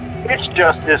 it's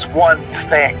just this one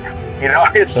thing. You know,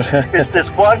 it's this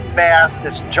one mass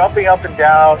that's jumping up and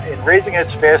down and raising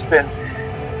its fist, and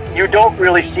you don't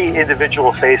really see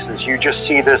individual faces. You just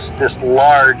see this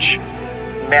large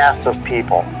mass of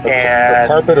people. A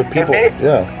carpet of people.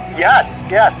 Yes.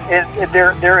 And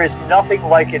there is nothing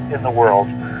like it in the world.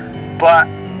 But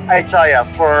I tell you,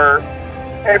 for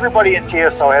everybody in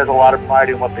TSO has a lot of pride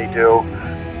in what they do.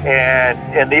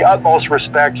 And the utmost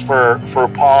respect for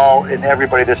Paul and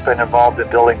everybody that's been involved in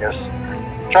building this.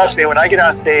 Trust me, when I get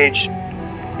on stage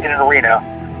in an arena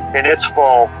and it's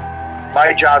full,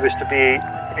 my job is to be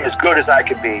as good as I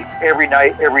can be every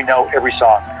night, every note, every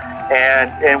song,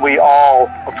 and we all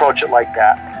approach it like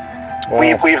that. Wow.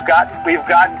 We've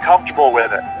gotten comfortable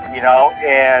with it, you know,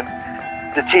 and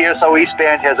the TSO East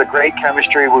Band has a great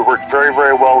chemistry. We work very,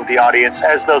 very well with the audience,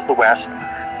 as does the West.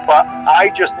 But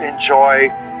I just enjoy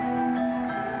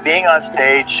being on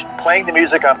stage, playing the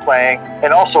music I'm playing,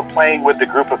 and also playing with the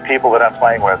group of people that I'm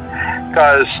playing with.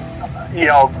 Because, you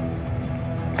know,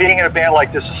 being in a band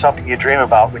like this is something you dream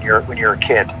about when you're a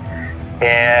kid.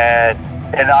 And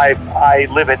I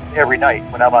live it every night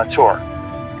when I'm on tour.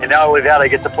 And not only that, I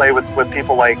get to play with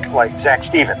people like Zach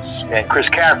Stevens and Chris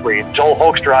Caffrey and Joel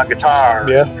Hoekstra on guitar.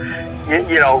 Yeah.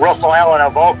 You know, Russell Allen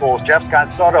on vocals, Jeff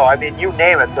Scott Soto. I mean, you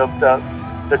name it.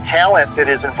 The talent that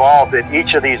is involved in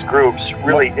each of these groups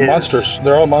really is monsters.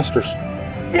 They're all monsters.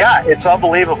 Yeah, it's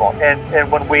unbelievable.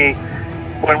 And when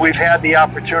we've had the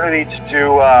opportunity to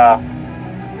do,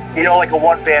 you know, like a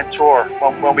one-band tour,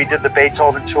 when we did the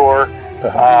Beethoven tour,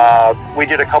 we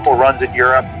did a couple runs in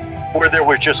Europe where there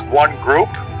was just one group,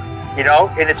 you know,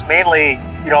 and it's mainly,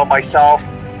 you know, myself,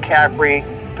 Caffrey,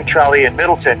 Petrelli, and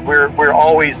Middleton. We're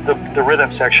always the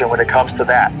rhythm section when it comes to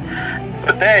that.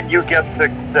 But then you get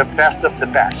the best of the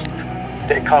best.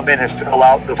 They come in and fill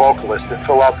out the vocalists and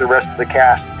fill out the rest of the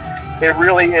cast. It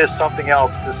really is something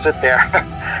else to sit there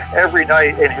every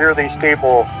night and hear these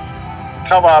people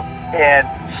come up and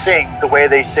sing the way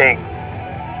they sing.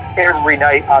 every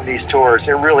night on these tours.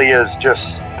 It really is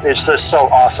it's just so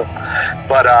awesome.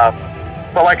 But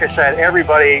like I said,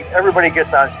 everybody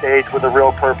gets on stage with a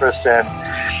real purpose, and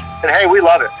hey, we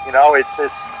love it. You know, it's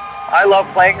I love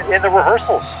playing in the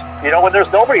rehearsals. You know, when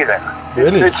there's nobody there.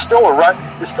 Really? It's still a rush.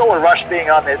 It's still a rush being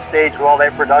on that stage with all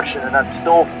that production, and I'm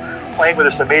still playing with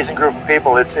this amazing group of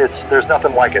people. It's there's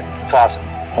nothing like it. It's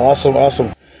awesome.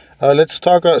 Awesome. Let's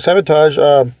talk Savatage.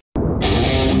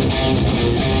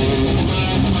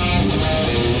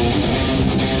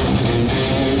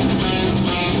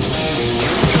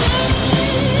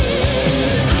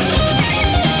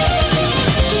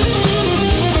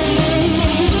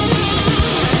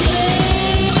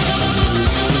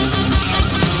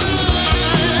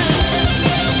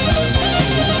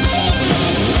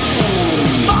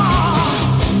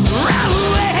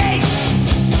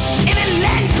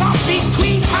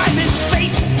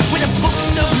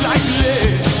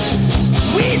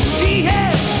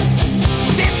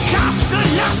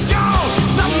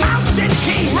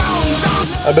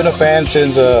 I've been a fan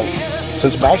since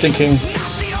Mountain King.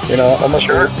 You know, I must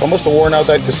have worn out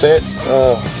that cassette.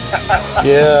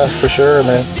 Yeah, for sure,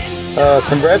 man.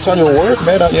 Congrats on your work,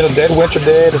 man. You know, Dead Winter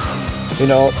Dead. You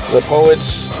know, the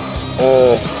Poets,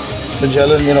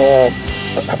 Magellan. You know,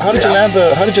 how did you land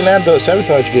the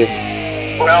Savatage gig?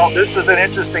 Well, this is an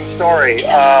interesting story. So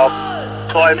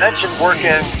I mentioned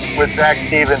working with Zach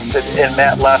Stevens and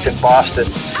Matt Leff in Boston.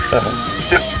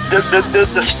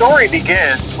 The story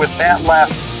begins with Matt Leff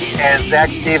and Zach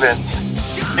Stevens.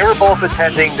 They were both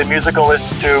attending the Musical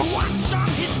Institute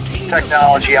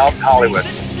Technology out in Hollywood.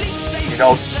 You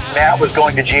know, Matt was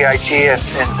going to GIT, and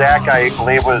Zach, I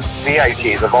believe, was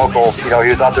VIT, the vocal. You know, he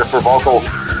was out there for vocal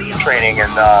training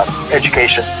and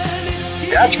education.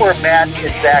 That's where Matt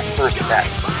and Zach first met.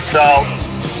 So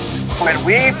when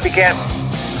we began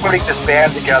putting this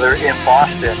band together in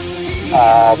Boston,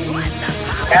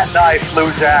 Matt and I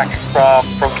flew Zach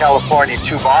from California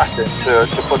to Boston to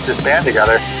put this band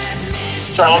together.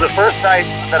 So the first night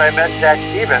that I met Zach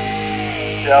Stevens,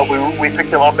 we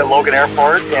picked him up at Logan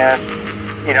Airport, and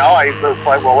you know, I was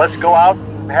like, well, let's go out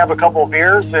and have a couple of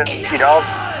beers, and you know,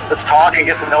 let's talk and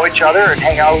get to know each other and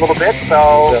hang out a little bit.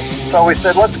 So we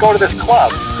said, let's go to this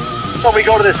club. So we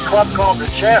go to this club called The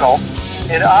Channel,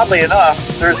 and oddly enough,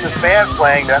 there's this band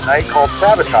playing that night called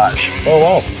Savatage. Oh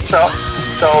wow!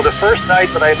 So the first night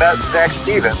that I met Zach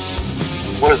Stevens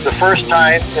was the first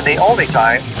time and the only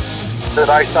time that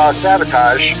I saw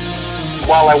Savatage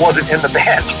while I wasn't in the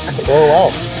band. Oh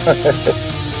wow!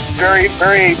 Very,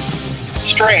 very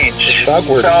strange. It's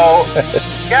awkward. So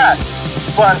yeah,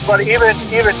 but even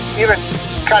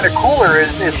kind of cooler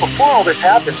is before all this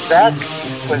happened,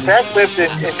 when Zach lived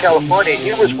in California,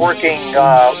 he was working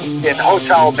in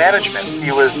hotel management.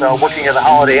 He was working at the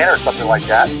Holiday Inn or something like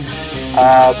that.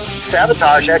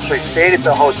 Savatage actually stayed at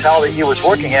the hotel that he was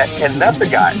working at and met the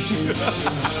guy.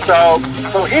 So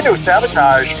he knew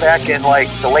Savatage back in like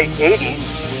the late 80s.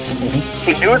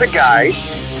 He knew the guys.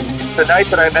 The night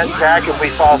that I met Zach and we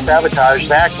saw Savatage,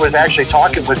 Zach was actually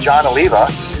talking with John Oliva,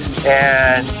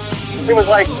 and he was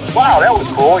like, wow, that was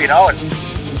cool, you know. And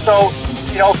so,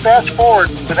 you know, fast forward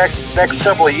the next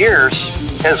several years,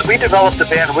 as we developed the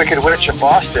band Wicked Witch in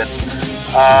Boston,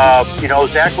 you know,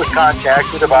 Zach was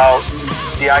contacted about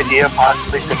the idea of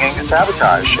possibly singing in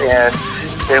Savatage.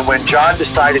 And when John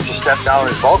decided to step down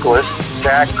as vocalist,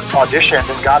 Zach auditioned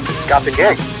and got the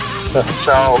gig.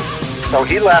 So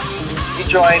he left. He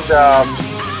joined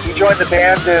the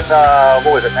band in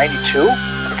what was it, 92? I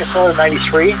guess it was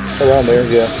 93. Around there,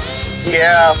 yeah.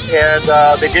 Yeah, and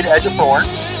they did Edge of Thorn.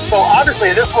 So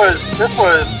obviously this was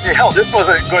you know, this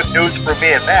wasn't good news for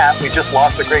me and Matt. We just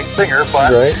lost a great singer,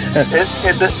 but right. at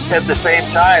the same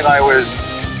time, I was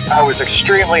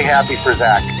extremely happy for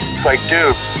Zach. It's like,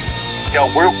 dude, you know,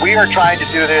 we are trying to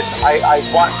do this. I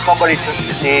want somebody to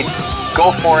succeed.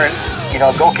 Go for it. You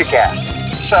know, go kick ass.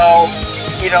 So,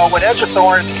 you know, when Edge of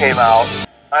Thorns came out,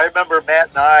 I remember Matt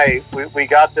and I we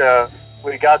got the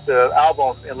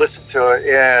album and listened to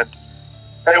it,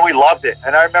 and we loved it.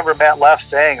 And I remember Matt Leff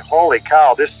saying, "Holy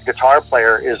cow, this guitar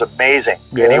player is amazing."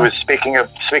 Yeah. And he was speaking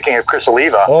of Chris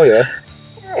Oliva. Oh yeah.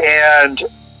 And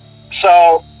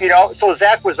so, you know, so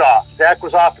Zach was off. Zach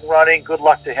was off and running. Good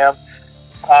luck to him.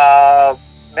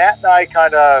 Matt and I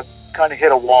kind of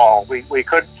hit a wall. We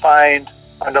couldn't find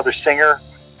another singer.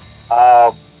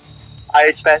 I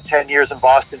had spent 10 years in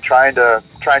Boston trying to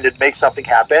make something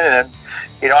happen, and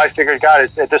you know, I figured,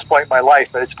 God, at this point in my life,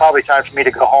 but it's probably time for me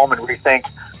to go home and rethink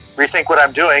what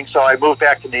I'm doing. So I moved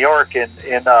back to New York in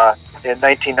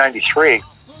 1993,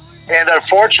 and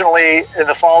unfortunately, in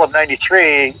the fall of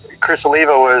 '93, Chris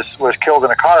Oliva was killed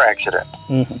in a car accident,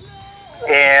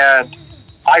 and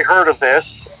I heard of this,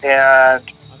 and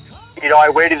I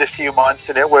waited a few months,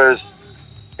 and it was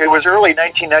early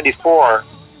 1994,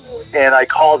 and I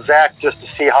called Zach just to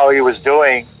see how he was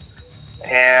doing,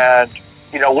 and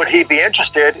would he be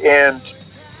interested in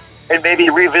maybe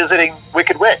revisiting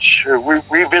Wicked Witch, or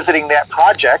revisiting that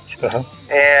project,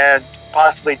 and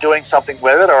possibly doing something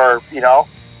with it, or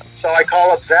So I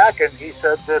called up Zach, and he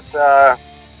said that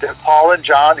Paul and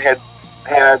John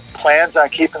had plans on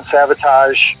keeping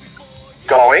Savatage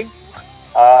going.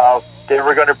 They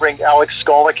were going to bring Alex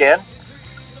Skolnick in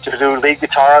to do lead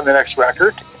guitar on the next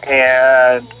record,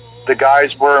 and the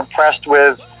guys were impressed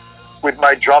with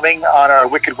my drumming on our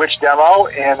Wicked Witch demo,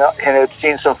 and had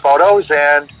seen some photos,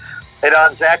 and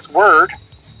on Zach's word,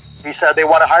 he said they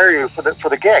want to hire you for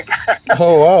the gig.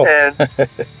 Oh wow!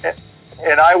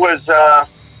 and I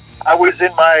was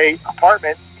in my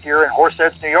apartment here in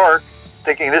Horseheads, New York,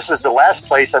 thinking this is the last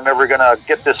place I'm ever going to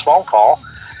get this phone call.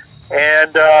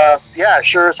 And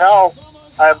sure as hell,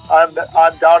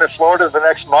 I'm down in Florida the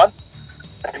next month.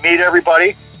 I meet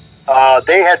everybody.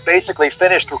 They had basically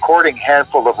finished recording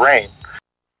Handful of Rain.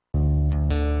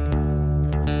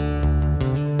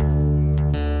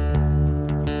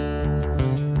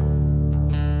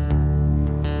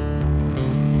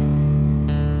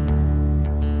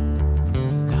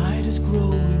 Night is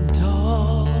growing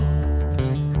dark.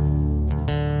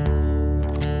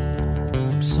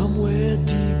 Somewhere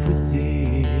deep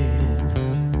within,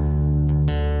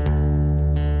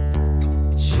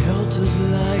 it shelters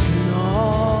like an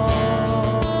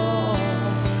arm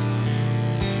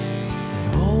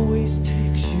that always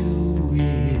takes you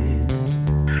in.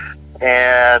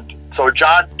 And so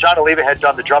John Oliva had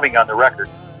done the drumming on the record,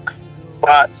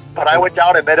 but I went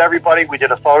down and met everybody. We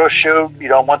did a photo shoot.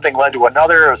 One thing led to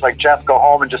another. It was like, Jeff, go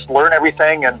home and just learn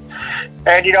everything. And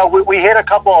we hit a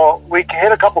couple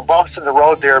bumps in the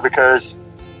road there because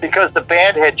the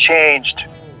band had changed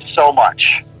so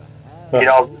much.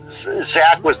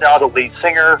 Zach was now the lead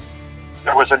singer.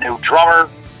 There was a new drummer.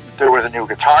 There was a new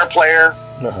guitar player.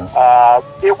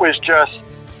 It was just,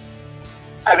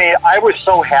 I was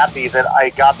so happy that I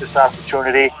got this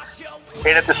opportunity.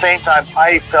 And at the same time,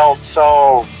 I felt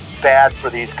so bad for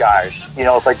these guys.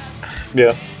 It's like,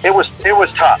 yeah, it was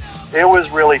tough. It was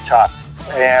really tough.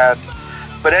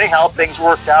 But anyhow, things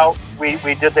worked out. We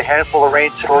did the Handful of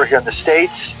Rain tour here in the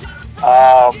States.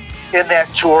 In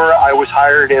that tour, I was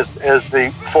hired as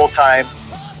the full-time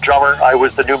drummer. I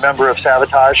was the new member of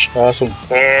Savatage. Awesome.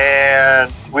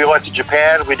 And we went to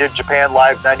Japan. We did Japan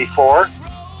Live '94.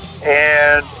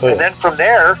 And then from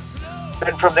there,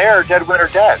 Dead Winter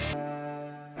Dead.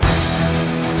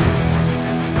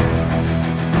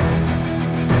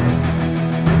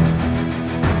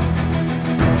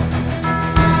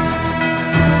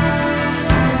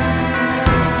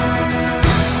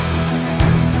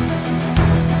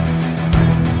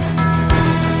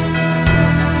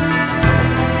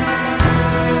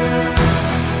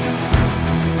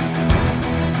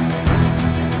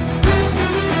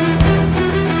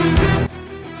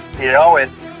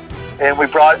 And we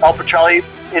brought El Petrelli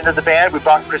into the band. We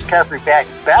brought Chris Caffrey back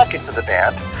into the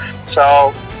band.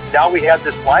 So now we had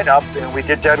this lineup, and we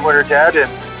did Dead Winter Dead, and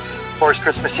of course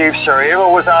Christmas Eve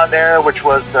Sarajevo was on there, which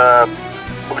was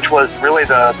really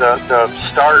the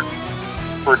start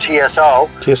for TSO.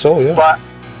 TSO, yeah.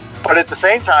 But at the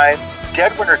same time,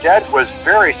 Dead Winter Dead was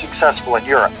very successful in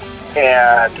Europe,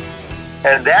 and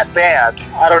that band,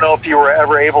 I don't know if you were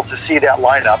ever able to see that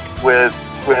lineup with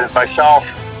myself,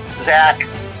 Zach,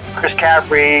 Chris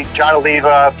Caffrey, John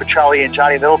Oliva, Petrelli, and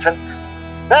Johnny Middleton.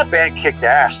 That band kicked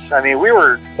ass. We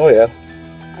were. Oh yeah.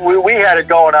 We had it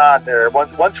going on there.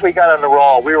 Once we got on the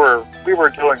roll, we were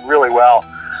doing really well.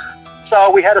 So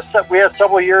we had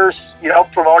several years,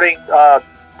 promoting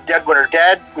Dead Winter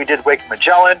Dead. We did Wake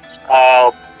Magellan.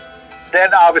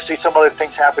 Then obviously some other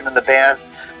things happened in the band.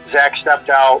 Zach stepped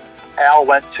out. Al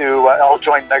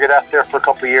joined Megadeth there for a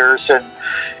couple of years, and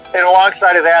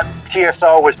alongside of that,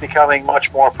 TSO was becoming much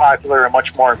more popular and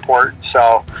much more important.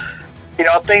 So,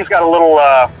 things got a little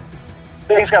off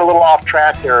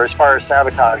track there as far as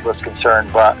Savatage was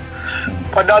concerned. But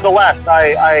nonetheless,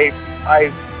 I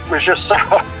was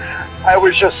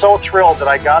just so thrilled that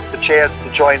I got the chance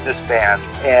to join this band.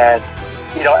 And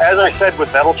as I said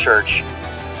with Metal Church,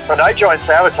 when I joined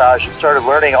Savatage and started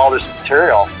learning all this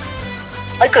material,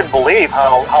 I couldn't believe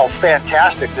how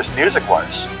fantastic this music was.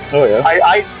 Oh yeah.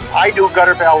 I knew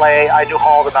Gutter Ballet. I knew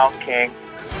Hall of the Mountain King.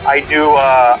 I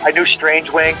knew Strange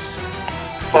Wings.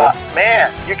 But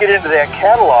man, you get into that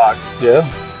catalog. Yeah.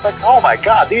 Like, oh my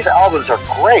God, these albums are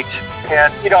great.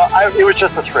 And it was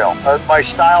just a thrill. My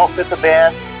style fit the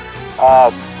band.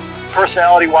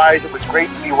 personality-wise, it was great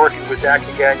to be working with Zach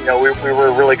again. You know, we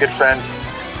were really good friends.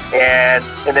 And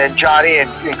then Johnny and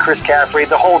Chris Caffrey,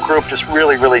 the whole group just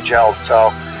really, really gelled.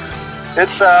 So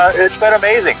it's been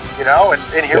amazing, you know.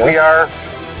 And here we are,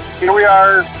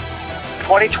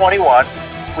 2021.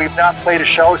 We've not played a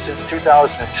show since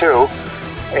 2002,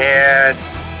 and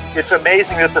it's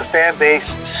amazing that the fan base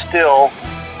still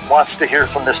wants to hear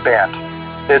from this band.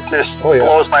 It just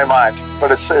blows my mind,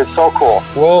 but it's so cool.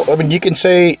 Well, I mean, you can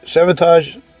say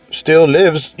Savatage still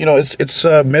lives. You know, it's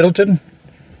Middleton,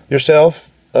 yourself,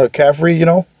 Caffrey. You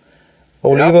know,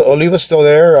 Oliva's still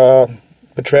there.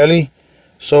 Petrelli.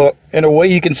 So in a way,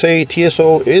 you can say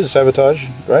TSO is Savatage,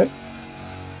 right?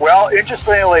 Well,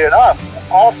 interestingly enough,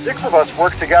 all 6 of us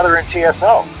work together in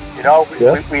TSO. You know,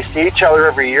 we see each other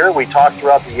every year. We talk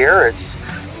throughout the year.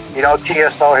 It's, you know,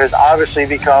 TSO has obviously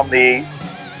become the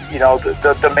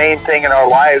main thing in our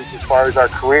lives as far as our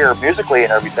career musically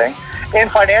and everything, and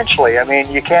financially. I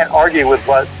mean, you can't argue with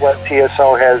what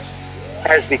TSO has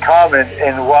become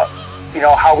and what, you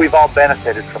know, how we've all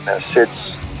benefited from this.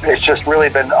 It's just really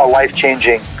been a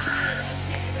life-changing,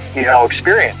 you know,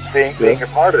 experience being a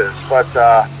part of this.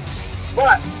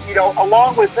 But you know,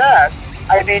 along with that,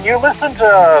 I mean, you listen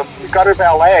to Gutter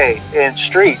Ballet and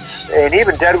Streets, and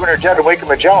even Dead Winter Dead and Wake of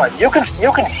Magellan. You can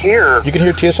hear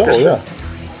TSO,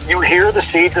 you hear the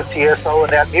seeds of TSO in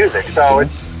that music. So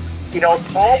it's, you know,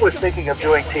 Paul was thinking of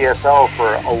doing TSO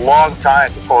for a long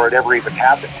time before it ever even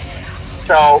happened.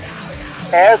 So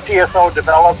as TSO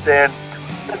developed, and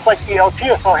it's like, you know,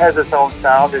 TSO has its own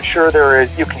sound, and sure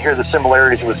you can hear the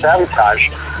similarities with Savatage,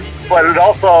 but it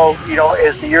also, you know,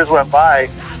 as the years went by,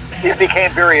 it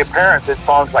became very apparent that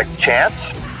songs like Chance,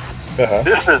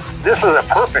 this is a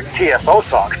perfect TSO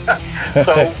song.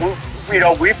 So you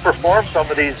know, we've performed some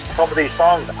of these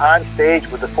songs on stage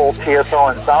with the full TSO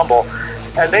ensemble,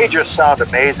 and they just sound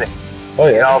amazing. Oh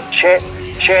yeah. You know,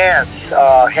 Chance,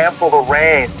 Handful of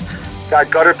Rain, got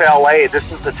Gutter Ballet, This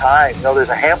Is the Time. You know, there's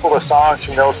a handful of songs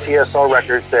from those TSO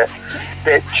records that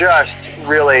just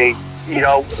really, you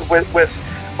know, with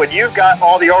when you've got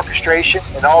all the orchestration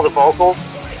and all the vocals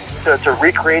to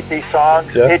recreate these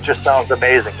songs, it just sounds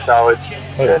amazing. So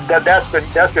that's been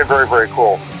very, very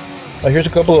cool. Here's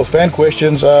a couple of fan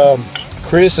questions.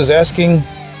 Chris is asking,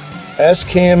 ask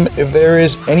him if there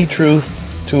is any truth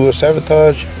to a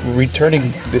Savatage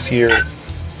returning this year.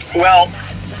 Well,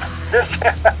 this,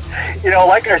 you know,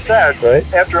 like I said,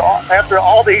 after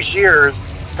all these years,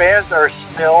 fans are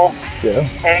still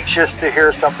anxious to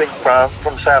hear something from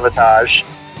Savatage,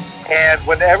 and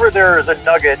whenever there is a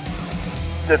nugget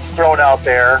that's thrown out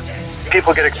there,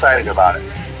 people get excited about it.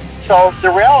 So the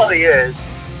reality is,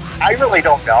 I really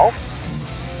don't know.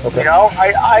 Okay. You know,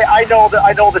 I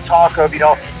know the talk of, you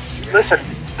know, listen,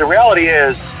 the reality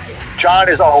is, John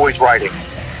is always writing.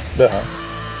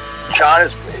 John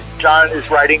is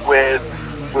writing with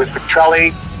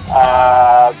Petrelli.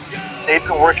 They've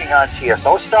been working on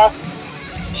TSO stuff,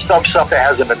 some stuff that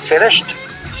hasn't been finished,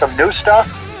 some new stuff.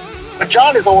 But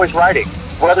John is always writing,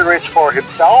 whether it's for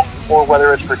himself or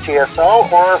whether it's for TSO,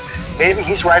 or maybe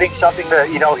he's writing something that,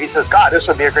 you know, he says, God, this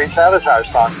would be a great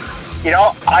Savatage song. You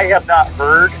know, I have not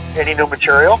heard any new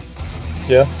material.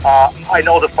 I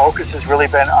know the focus has really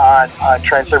been on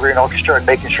Trans-Siberian Orchestra and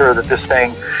making sure that this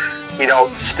thing, you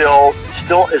know, still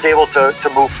is able to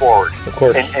move forward, of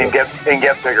course, and get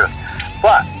bigger.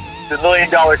 But the $1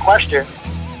 million question,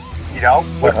 you know,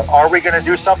 are we going to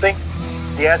do something?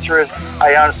 The answer is,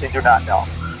 I honestly do not know.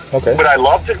 Okay. Would I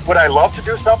love to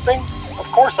do something? Of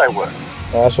course I would.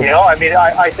 Awesome. You know, I mean,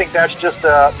 I think that's just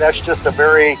a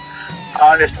very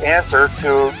honest answer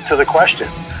to the question.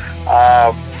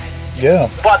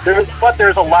 But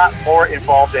there's a lot more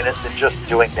involved in it than just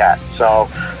doing that. So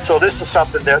this is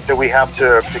something that we have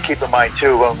to keep in mind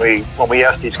too when we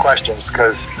ask these questions,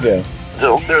 because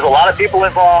there's a lot of people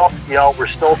involved. You know, we're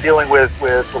still dealing with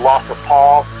the loss of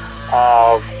Paul,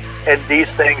 and these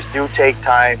things do take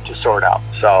time to sort out.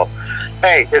 So,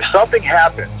 hey, if something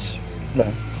happens,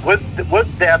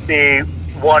 wouldn't that be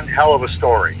one hell of a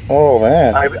story? Oh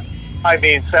man! I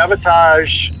mean,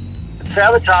 Savatage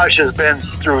has been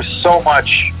through so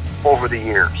much over the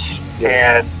years,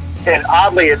 and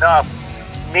oddly enough,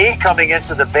 me coming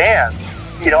into the band,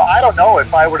 you know, I don't know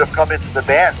if I would have come into the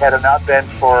band had it not been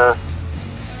for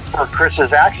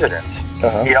Chris's accident.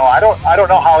 You know, I don't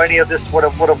know how any of this would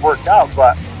have worked out,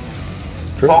 but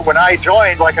when I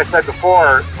joined, like I said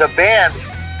before, the band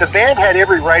had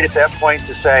every right at that point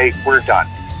to say we're done,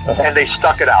 and they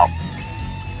stuck it out.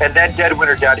 And then Dead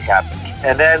Winter Dead happened,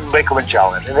 and then Wake of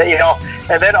Magellan, and then, you know,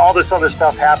 and then all this other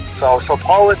stuff happened. So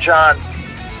Paul and John,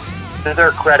 to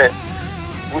their credit,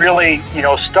 really, you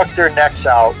know, stuck their necks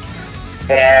out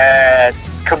and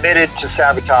committed to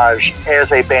Sabotage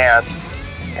as a band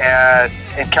and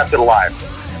kept it alive.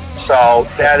 So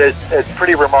that is it's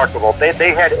pretty remarkable.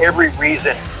 They had every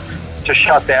reason to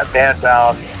shut that band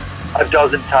down a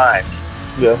dozen times.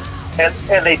 Yeah.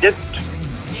 And they didn't.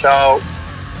 So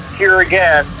here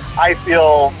again, I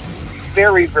feel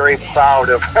very, very proud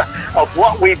of of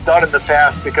what we've done in the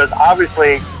past, because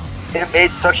obviously it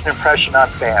made such an impression on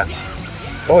fans.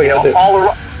 Oh yeah. You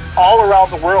know, all around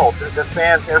the world, the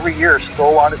fans every year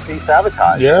still want to see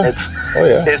Sabotage. Yeah.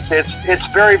 It's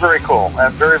very, very cool.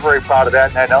 I'm very, very proud of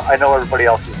that, and I know everybody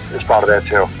else is proud of that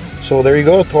too. So there you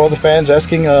go, to all the fans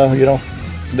asking. You know,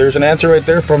 there's an answer right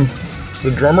there from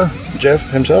the drummer Jeff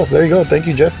himself. There you go. Thank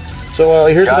you, Jeff. So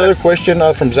here's another question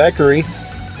from Zachary.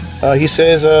 He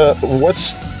says,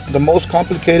 "What's the most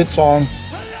complicated song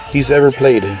he's ever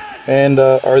played? And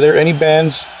are there any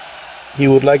bands he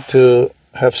would like to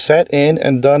have sat in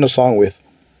and done a song with?"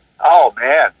 Oh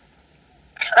man!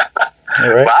 All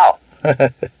right. Wow.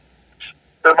 The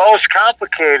most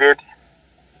complicated.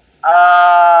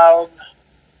 God,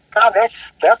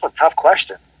 that's a tough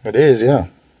question. It is, yeah.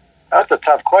 That's a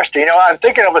tough question. You know, I'm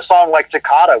thinking of a song like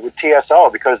Toccata with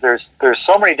TSO, because there's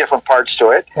so many different parts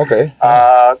to it. Okay.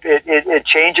 It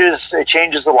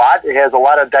changes a lot. It has a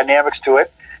lot of dynamics to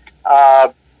it.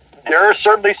 There is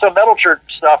certainly some Metal Church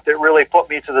stuff that really put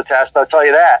me to the test, I'll tell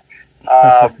you that.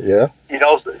 Yeah. You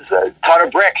know, a ton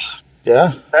of bricks.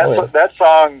 Yeah. That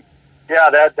song,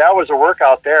 yeah, that was a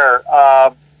workout there.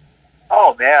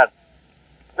 Oh man,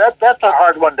 that's a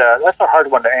hard one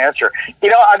to answer. You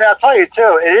know, I mean, I'll tell you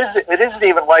too. It isn't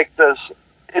even like this.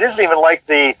 It isn't even like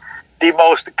the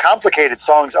most complicated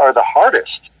songs are the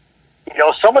hardest. You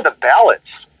know, some of the ballads.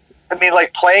 I mean,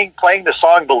 like playing the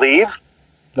song "Believe"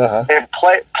 and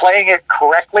playing it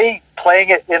correctly, playing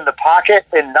it in the pocket,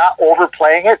 and not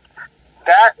overplaying it.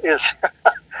 That is.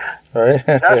 Right.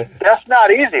 that's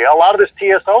not easy. A lot of this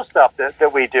TSO stuff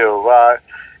that we do,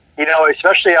 you know,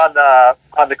 especially on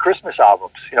the Christmas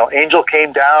albums, you know, Angel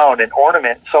Came Down and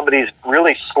Ornament, some of these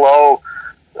really slow,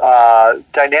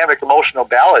 dynamic, emotional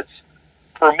ballads.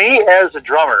 For me as a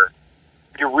drummer,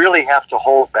 you really have to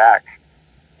hold back.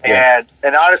 Yeah.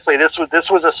 And honestly, this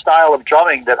was a style of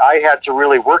drumming that I had to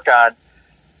really work on,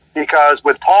 because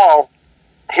with Paul,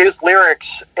 his lyrics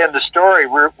and the story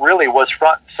really was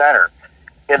front and center.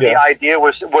 And the idea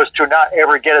was to not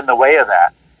ever get in the way of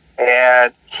that.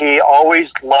 And he always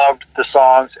loved the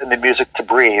songs and the music to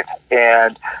breathe.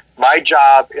 And my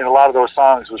job in a lot of those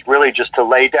songs was really just to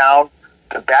lay down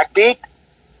the backbeat,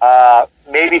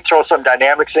 maybe throw some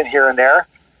dynamics in here and there,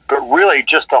 but really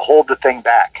just to hold the thing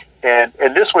back. And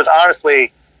this was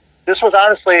honestly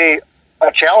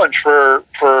a challenge for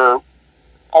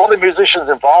all the musicians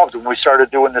involved when we started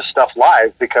doing this stuff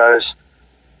live, because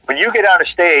when you get on a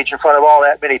stage in front of all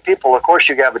that many people, of course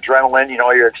you have adrenaline, you know,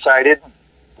 you're excited.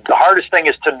 The hardest thing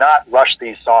is to not rush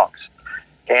these songs.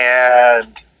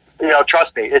 And, you know,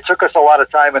 trust me, it took us a lot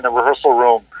of time in the rehearsal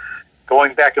room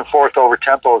going back and forth over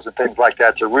tempos and things like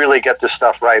that to really get this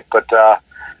stuff right. But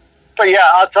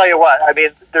yeah, I'll tell you what, I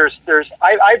mean,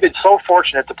 I've been so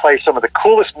fortunate to play some of the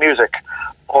coolest music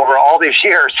over all these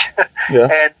years.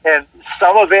 Yeah. and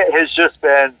some of it has just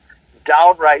been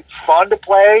downright fun to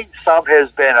play. Some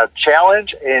has been a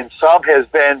challenge, and some has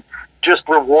been just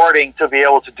rewarding to be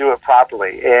able to do it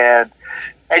properly. And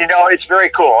you know, it's very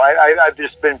cool. I've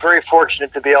just been very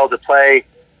fortunate to be able to play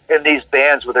in these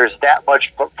bands where there's that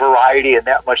much variety and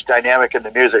that much dynamic in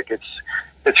the music.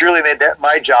 It's really made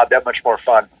my job that much more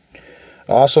fun.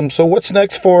 Awesome. So what's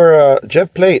next for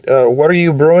Jeff Plate? What are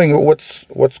you brewing?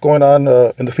 What's going on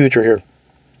in the future here?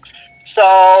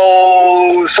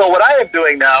 So what I am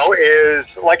doing now is,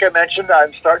 like I mentioned,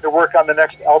 I'm starting to work on the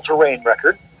next El Terrain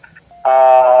record.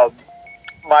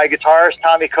 My guitarist,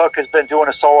 Tommy Cook, has been doing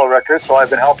a solo record, so I've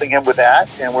been helping him with that,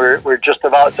 and we're just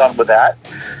about done with that.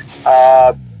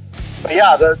 But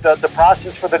yeah, the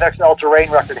process for the next El Terrain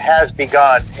record has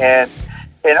begun, and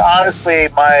honestly,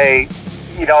 I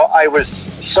was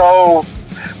so...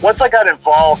 Once I got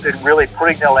involved in really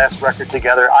putting that last record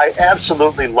together, I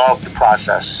absolutely loved the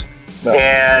process. No.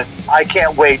 And I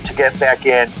can't wait to get back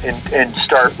in and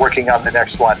start working on the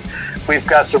next one. We've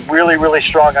got some really, really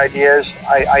strong ideas.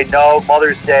 I know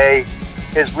Mother's Day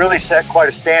has really set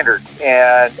quite a standard,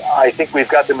 and I think we've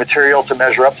got the material to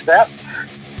measure up to that.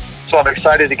 So I'm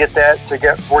excited to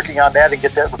get working on that and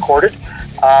get that recorded.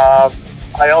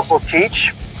 I also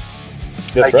teach.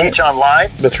 That's right. Teach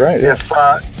online. That's right.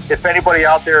 Yeah. If anybody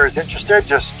out there is interested,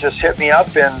 just hit me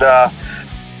up. And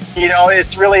you know,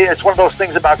 it's one of those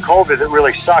things about COVID that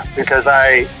really sucked, because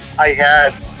I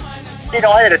had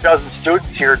I had a dozen students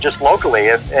here just locally,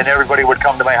 and everybody would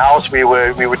come to my house. We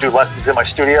would do lessons in my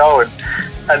studio,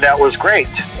 and that was great.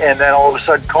 And then all of a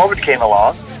sudden, COVID came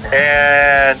along,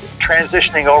 and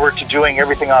transitioning over to doing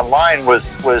everything online was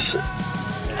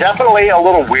definitely a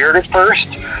little weird at first,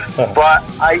 but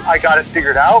I got it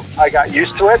figured out. I got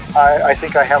used to it. I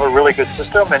think I have a really good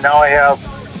system, and now I have,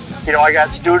 I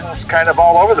got students kind of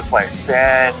all over the place,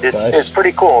 and it's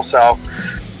pretty cool.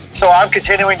 So I'm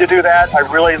continuing to do that. I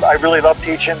really love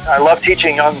teaching. I love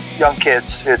teaching young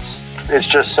kids. It's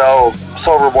just so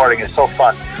rewarding. It's so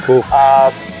fun. Cool.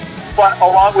 But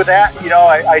along with that,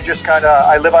 I just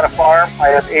I live on a farm. I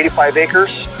have 85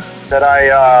 acres that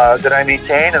I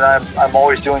maintain, and I'm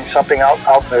always doing something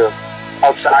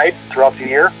outside throughout the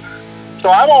year. So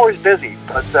I'm always busy.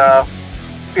 But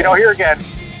here again,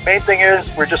 main thing is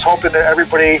we're just hoping that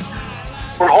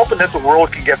we're hoping that the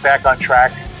world can get back on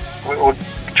track. We'll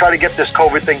try to get this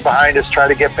COVID thing behind us, try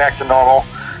to get back to normal.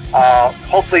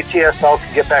 Hopefully TSL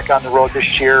can get back on the road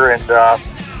this year, and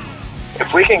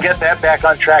if we can get that back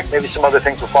on track, maybe some other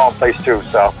things will fall in place too.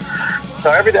 So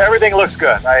everything looks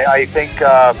good. I think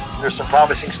there's some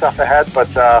promising stuff ahead, but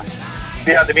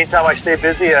in the meantime, I stay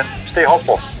busy and stay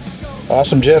hopeful.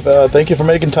 Awesome, Jeff. Thank you for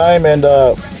making time, and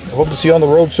hope to see you on the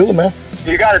road soon, man.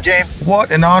 You got it, James.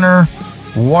 What an honor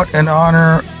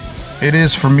it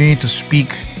is for me to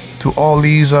speak to all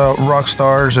these rock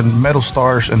stars and metal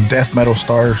stars and death metal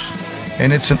stars.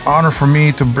 And it's an honor for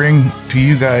me to bring to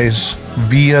you guys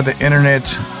via the internet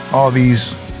all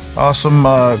these awesome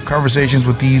conversations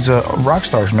with these rock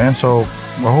stars, man. So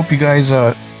I hope you guys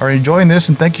are enjoying this,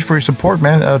 and thank you for your support,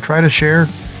 man. Try to share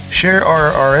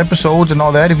our episodes and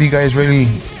all that if you guys really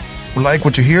like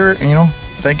what you hear.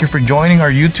 Thank you for joining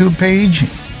our YouTube page,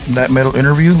 That Metal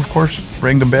Interview, of course.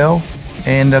 Ring the bell.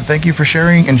 And thank you for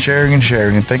sharing. And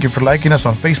thank you for liking us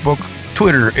on Facebook,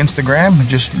 Twitter, Instagram.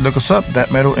 Just look us up, That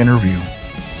Metal Interview.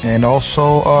 And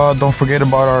also, don't forget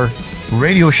about our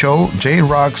radio show,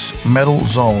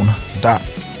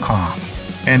 jrocksmetalzone.com.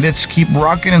 And let's keep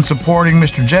rocking and supporting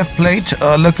Mr. Jeff Plate.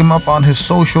 Look him up on his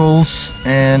socials.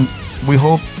 And we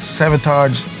hope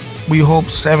Savatage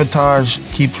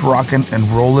keeps rocking and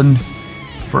rolling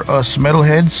for us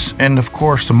metalheads, and of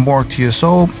course some more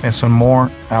TSO and some more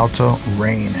Alta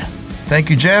Rain. Thank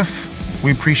you, Jeff.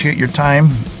 We appreciate your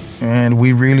time, and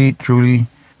we really truly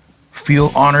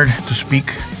feel honored to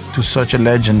speak to such a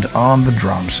legend on the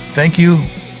drums. Thank you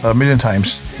a million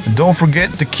times. And don't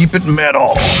forget to keep it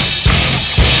metal.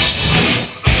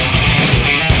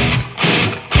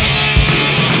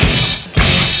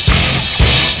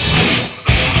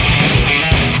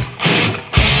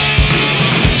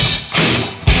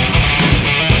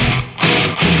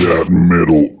 That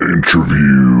Metal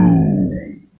Interview.